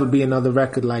 There'll never be another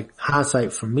record like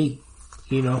Hindsight for me.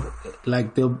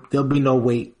 Like there'll be no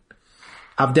wait.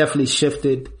 I've definitely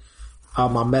shifted,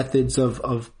 my methods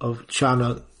of trying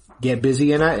to get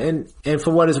busy. And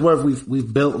for what it's worth,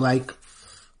 we've built like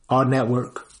our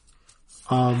network.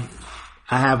 I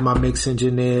have my mix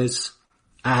engineers.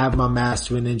 I have my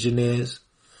mastering engineers.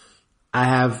 I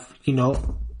have,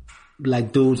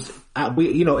 like dudes,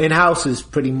 in-house is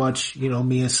pretty much,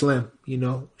 me and Slim,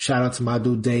 shout out to my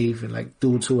dude Dave and like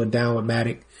dudes who are down with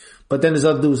Matic. But then there's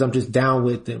other dudes I'm just down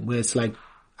with, and where it's like,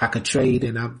 I could trade,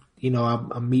 and I'm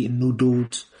meeting new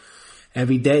dudes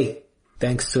every day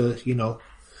thanks to,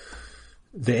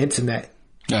 the internet.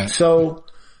 Right. So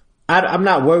I'm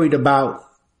not worried about,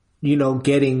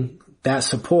 getting that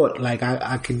support. Like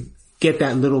I can get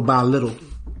that little by little.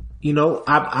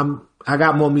 I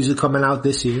got more music coming out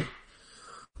this year.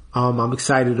 I'm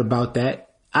excited about that.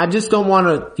 I just don't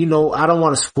want to, I don't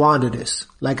want to squander this.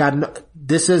 Like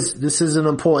this is an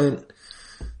important,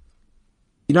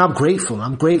 I'm grateful.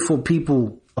 I'm grateful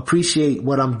people appreciate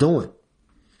what I'm doing.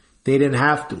 They didn't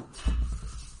have to.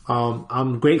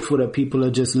 I'm grateful that people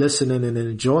are just listening and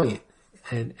enjoying it.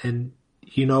 And,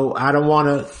 I don't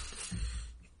want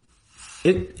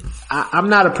to, I'm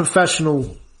not a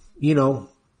professional,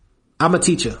 I'm a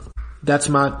teacher. That's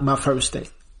my first thing.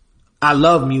 I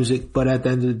love music, but at the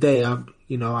end of the day, I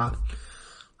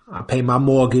pay my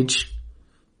mortgage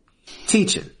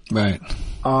teaching. Right.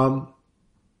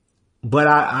 But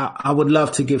I would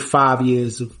love to get 5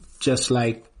 years of just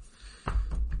like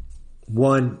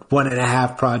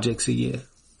 1.5 projects a year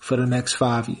for the next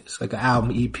 5 years, like an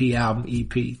album, EP,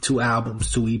 2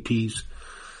 albums, 2 EPs.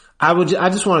 I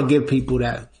just want to give people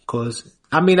that, cause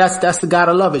that's the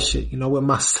gotta love it shit, with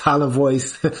my style of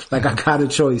voice. Like I got a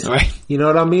choice. Right. You know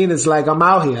what I mean? It's like I'm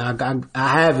out here. I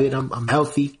have it. I'm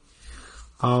healthy.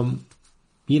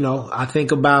 I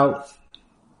think about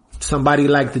somebody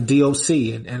like the DOC,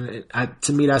 and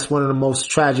to me that's one of the most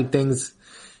tragic things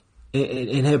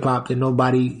in hip hop that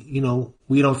nobody,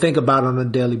 we don't think about on a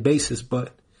daily basis,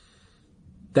 but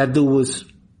that dude was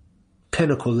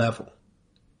pinnacle level.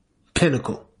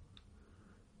 Pinnacle.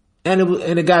 And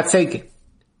it got taken.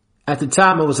 At the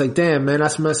time, I was like, damn, man,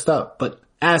 that's messed up. But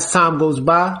as time goes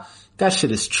by, that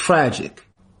shit is tragic.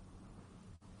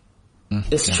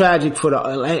 It's tragic for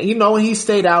he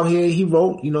stayed out here. He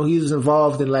wrote, he was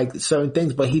involved in like certain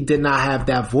things, but he did not have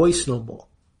that voice no more.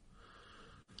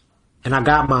 And I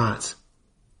got mines.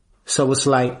 So it's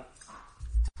like,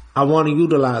 I want to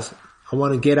utilize it. I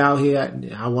want to get out here.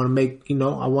 I want to make,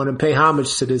 I want to pay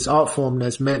homage to this art form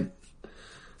that's meant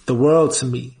the world to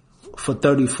me for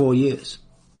 34 years.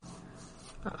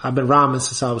 I've been rhyming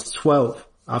since I was 12.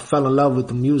 I fell in love with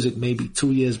the music maybe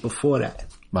 2 years before that.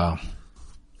 Wow.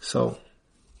 So,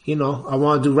 I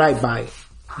want to do right by it,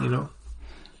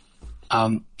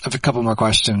 I have a couple more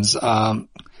questions. When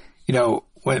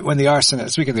the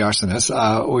arsonist, speaking of the arsonist,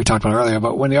 we talked about earlier,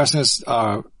 but when the arsonist,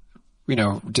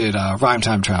 did Rhyme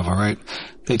Time Travel, right?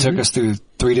 They took us through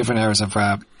 3 different eras of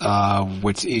rap,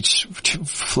 with each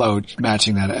flow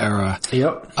matching that era.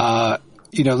 Yep.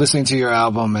 Listening to your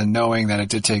album and knowing that it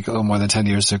did take a little more than 10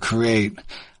 years to create,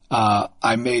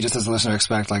 I may just as a listener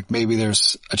expect like maybe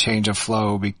there's a change of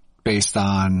flow based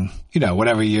on,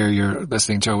 whatever year you're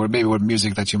listening to, or maybe what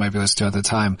music that you might be listening to at the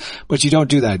time. But you don't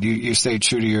do that. You stay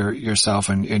true to yourself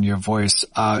and your voice.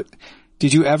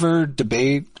 Did you ever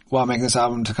debate while making this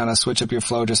album to kind of switch up your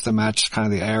flow just to match kind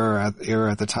of the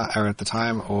era at the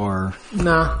time, or?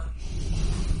 Nah.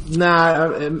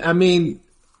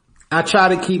 I try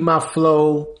to keep my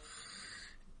flow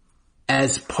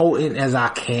as potent as I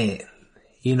can,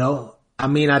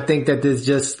 I think that there's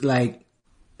just like,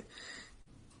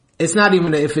 it's not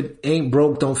even if it ain't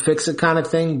broke, don't fix it kind of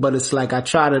thing, but it's like I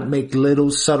try to make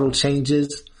little subtle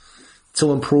changes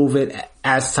to improve it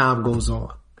as time goes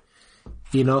on,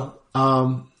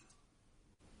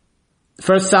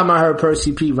 First time I heard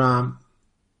Percy P rhyme,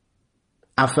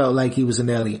 I felt like he was an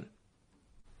alien.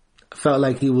 I felt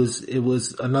like it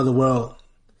was another world.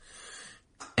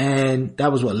 And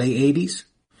that was late 80s?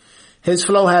 His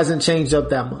flow hasn't changed up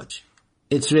that much.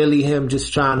 It's really him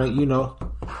just trying to,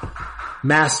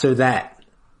 master that.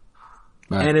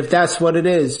 Right. And if that's what it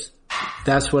is,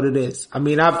 that's what it is. I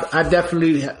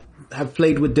definitely have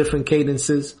played with different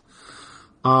cadences.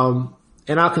 And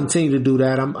I'll continue to do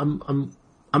that.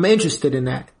 I'm interested in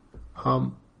that.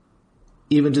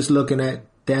 Even just looking at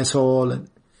dancehall, and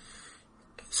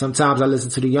sometimes I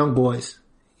listen to the young boys,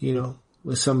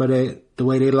 with some of the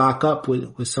way they lock up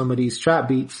with some of these trap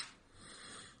beats.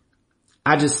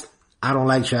 I don't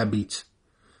like trap beats.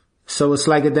 So it's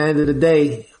like at the end of the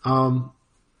day,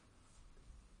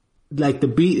 like the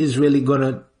beat is really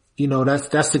gonna,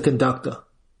 that's the conductor.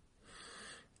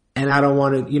 And I don't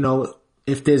want to,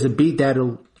 if there's a beat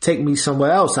that'll take me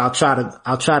somewhere else, I'll try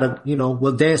to,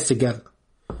 we'll dance together.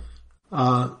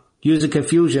 User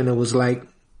Confusion, it was like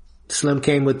Slim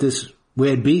came with this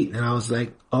weird beat and I was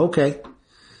like, okay,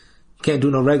 can't do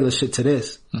no regular shit to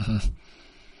this. Mm-hmm.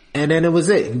 And then it was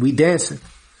it. We dancing.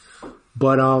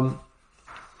 But,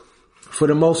 for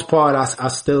the most part, I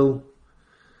still,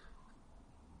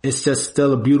 it's just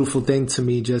still a beautiful thing to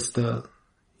me, just,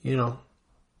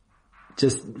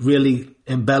 just really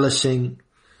embellishing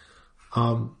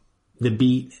the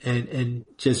beat and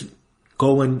just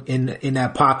going in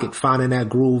that pocket, finding that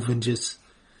groove and just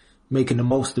making the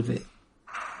most of it.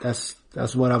 That's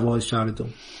what I've always tried to do.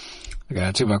 I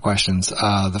got 2 more questions.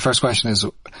 The first question is,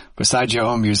 besides your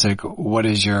own music, what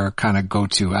is your kind of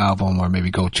go-to album or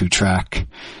maybe go-to track?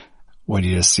 When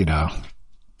you just,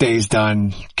 day's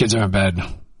done, kids are in bed,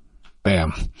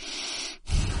 bam.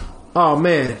 Oh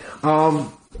man.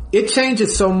 It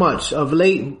changes so much. Of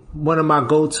late, one of my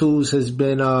go-tos has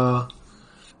been,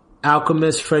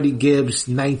 Alchemist, Freddie Gibbs,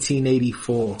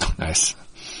 1984. Nice.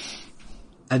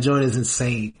 That joint is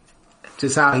insane.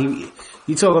 Just how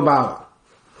you talk about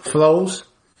flows.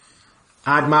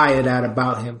 I admire that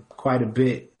about him quite a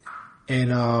bit.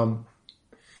 And,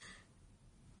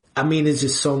 there's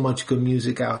just so much good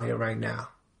music out here right now.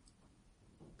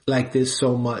 Like there's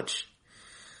so much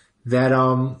that,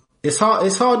 it's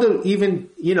hard to even,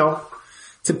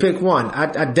 to pick one.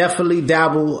 I definitely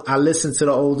dabble. I listen to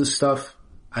the older stuff.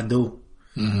 I do.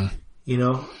 Mm-hmm.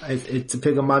 To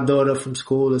pick up my daughter from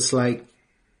school, it's like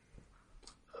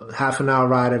a half an hour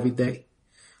ride every day.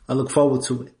 I look forward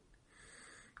to it.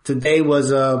 Today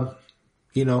was, Mobb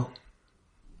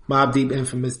Deep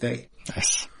Infamous Day.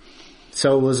 Nice.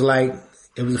 So it was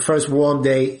the first warm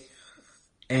day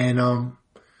and,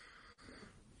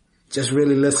 just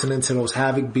really listening to those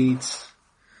Havoc beats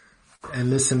and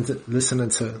listening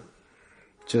to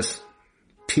just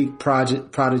peak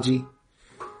Prodigy.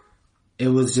 It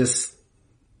was just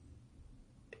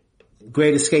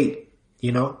great escape,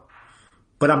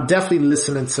 but I'm definitely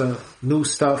listening to new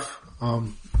stuff.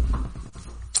 Trying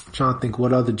to think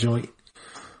what other joint,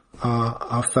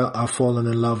 I've fallen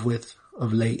in love with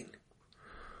of late.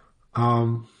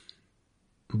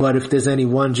 But if there's any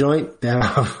one joint that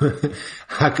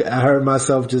I heard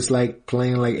myself just like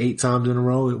playing like 8 times in a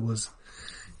row, it was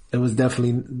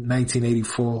definitely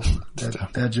 1984.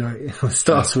 That joint. It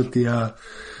starts with the,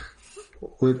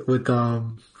 with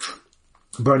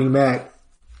Bernie Mac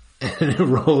and it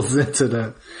rolls into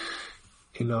the,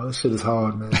 this shit is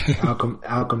hard, man.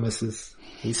 Alchemist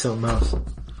he's something else.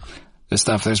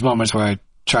 There's moments where I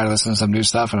try to listen to some new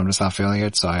stuff and I'm just not feeling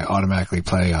it, so I automatically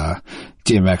play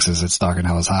DMX's It's Dark and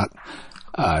Hell is Hot.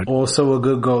 Also a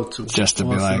good go-to. Just to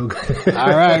be like,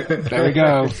 alright, there we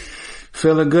go.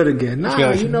 Feeling good again.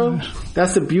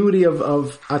 That's the beauty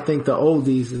of I think the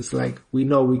oldies is like, we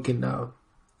know we can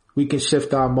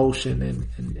shift our emotion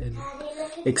and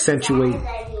accentuate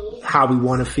how we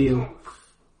want to feel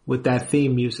with that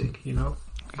theme music, And,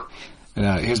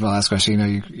 here's my last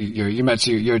question.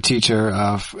 You're a teacher,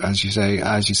 as you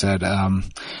said,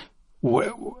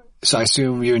 so I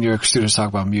assume you and your students talk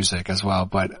about music as well,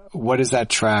 but what is that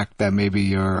track that maybe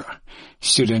your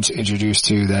students introduced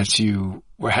to that you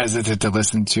were hesitant to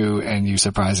listen to and you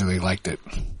surprisingly liked it?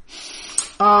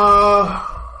 I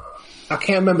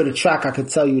can't remember the track. I could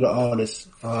tell you the artist.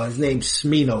 His name's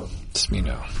Smino.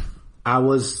 I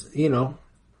was,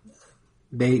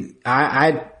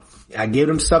 I gave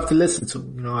them stuff to listen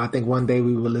to. I think one day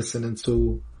we were listening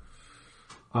to,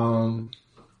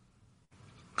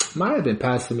 might have been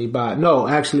passing me by. No,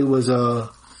 actually it was a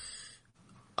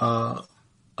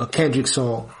Kendrick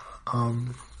song,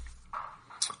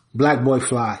 Black Boy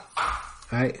Fly.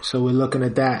 Right? So we're looking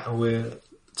at that and we're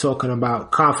talking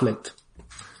about conflict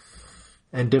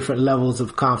and different levels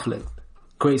of conflict.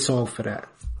 Great song for that.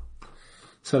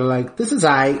 So they're like, this is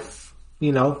alright,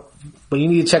 but you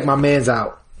need to check my mans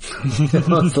out. I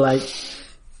was like,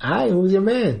 alright, who's your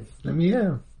man? Let me hear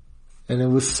him. And it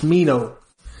was Smino.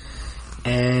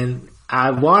 And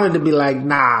I wanted to be like,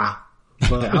 nah.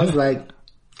 But I was like,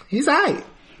 he's alright.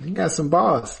 He got some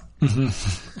bars.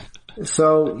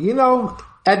 So,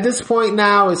 at this point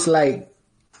now, it's like,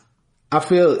 I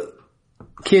feel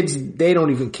kids, they don't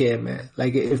even care, man.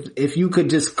 Like, if you could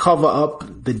just cover up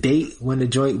the date when the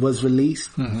joint was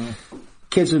released,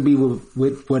 kids would be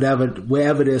with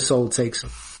wherever their soul takes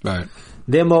them. Right.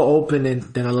 They're more open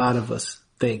than a lot of us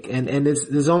think. And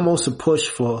there's almost a push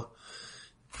for,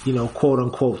 quote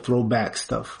unquote throwback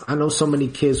stuff. I know so many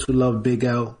kids who love Big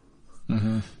L.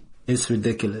 Mm-hmm. It's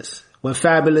ridiculous. When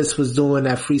Fabulous was doing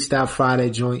that Freestyle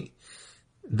Friday joint,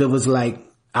 there was like,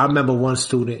 I remember one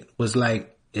student was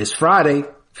like, it's Friday.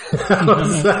 I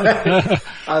was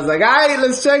like, all right,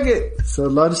 let's check it. So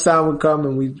lunchtime would come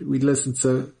and we'd listen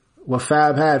to what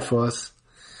Fab had for us.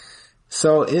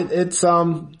 So it's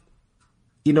that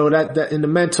in the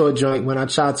mentor joint, when I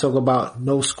try to talk about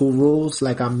no school rules,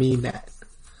 like I mean that.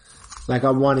 Like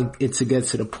I wanted it to get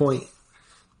to the point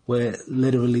where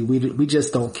literally we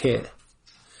just don't care.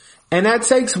 And that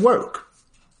takes work.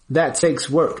 That takes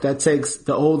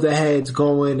the older heads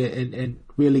going and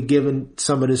really giving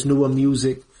some of this newer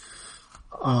music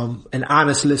an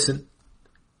honest listen.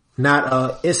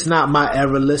 It's not my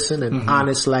era listen, and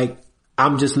honest, like,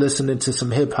 I'm just listening to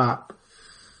some hip hop.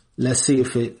 Let's see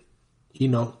if it,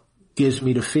 gives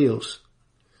me the feels.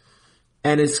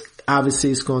 And it's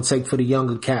going to take for the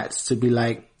younger cats to be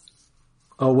like,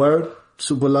 oh, word,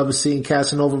 Super Lover seeing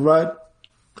Casanova Rudd.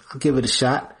 I'll give it a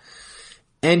shot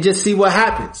and just see what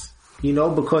happens,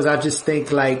 because I just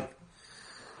think like,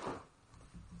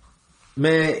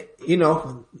 man,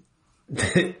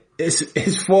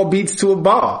 it's 4 beats to a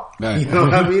bar. Right. You know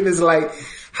what I mean? It's like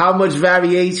how much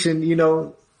variation,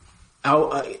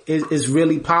 is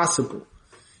really possible.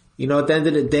 At the end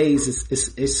of the day,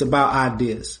 it's about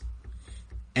ideas.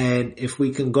 And if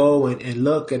we can go and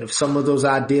look, and if some of those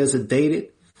ideas are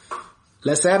dated,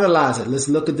 let's analyze it. Let's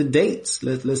look at the dates.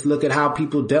 Let's look at how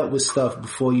people dealt with stuff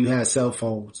before you had cell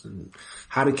phones, and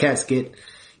how the cats get,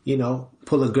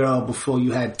 pull a girl before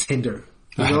you had Tinder.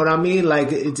 You know what I mean? Like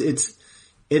it's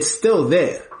still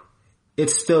there.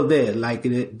 It's still there. Like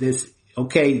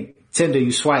okay, Tinder,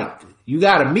 you swiped. You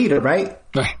gotta meet her, right?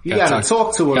 You gotta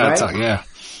talk to her, right? Yeah.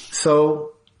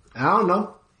 So, I don't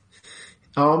know.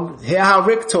 Hear how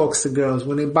Rick talks to girls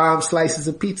when they buy him slices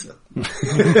of pizza.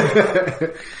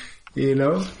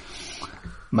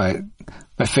 My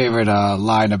favorite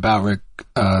line about Rick,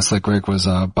 Slick Rick, was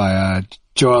by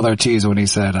Joel Ortiz when he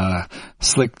said,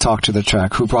 "Slick talk to the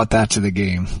track. Who brought that to the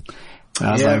game?" And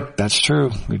I was like, "That's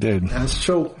true. We did. That's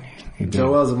true."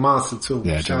 Joel's a monster too.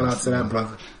 Yeah, shout out to that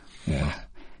brother. Yeah,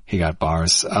 he got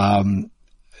bars.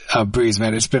 Breeze,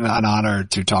 man, it's been an honor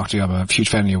to talk to you. I'm a huge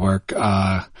fan of your work.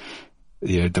 The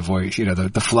voice,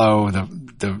 the flow,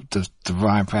 the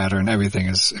rhyme pattern, everything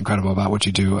is incredible about what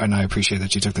you do. And I appreciate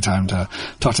that you took the time to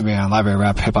talk to me on Library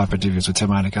Rap Hip Hop Interviews with Tim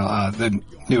Heineke. The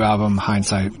new album,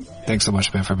 Hindsight. Thanks so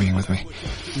much, man, for being with me.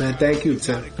 Man, thank you,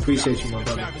 Tim. Appreciate you, my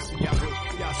brother.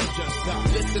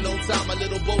 Listen on time, my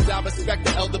little boys, I respect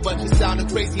the elder, but you sounding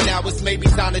crazy now. It's maybe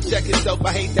time to check yourself.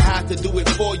 I hate to have to do it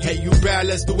for you. Hey, you bad,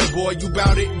 let's do it, boy. You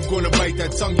bout it. You gonna bite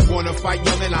that tongue, you wanna fight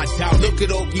young, and I doubt it. Look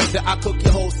at old geezer, I cook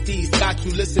your whole steez. Got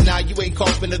you, listen now, you ain't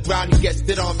coughing the ground, you get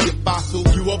spit on your fossil.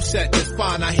 You upset, that's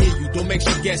fine, I hear you. Don't make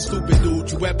you get stupid,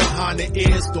 dude. You wet behind the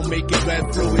ears, don't make it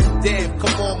red fluid. Damn,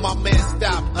 come on, my man,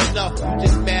 stop. Enough, you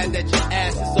just mad that your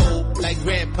ass is old, like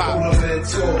grandpa.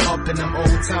 Up in them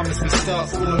old timers, we stuck.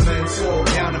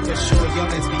 Down and for sure,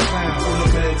 youngins be clowns.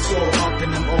 Up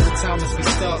in them old timers, we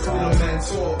stuck.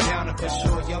 Down and for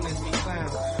sure, youngins be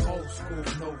clowns. Old school,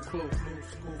 no clue. New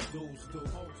school, dudes do.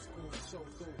 Old school, so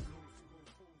cool.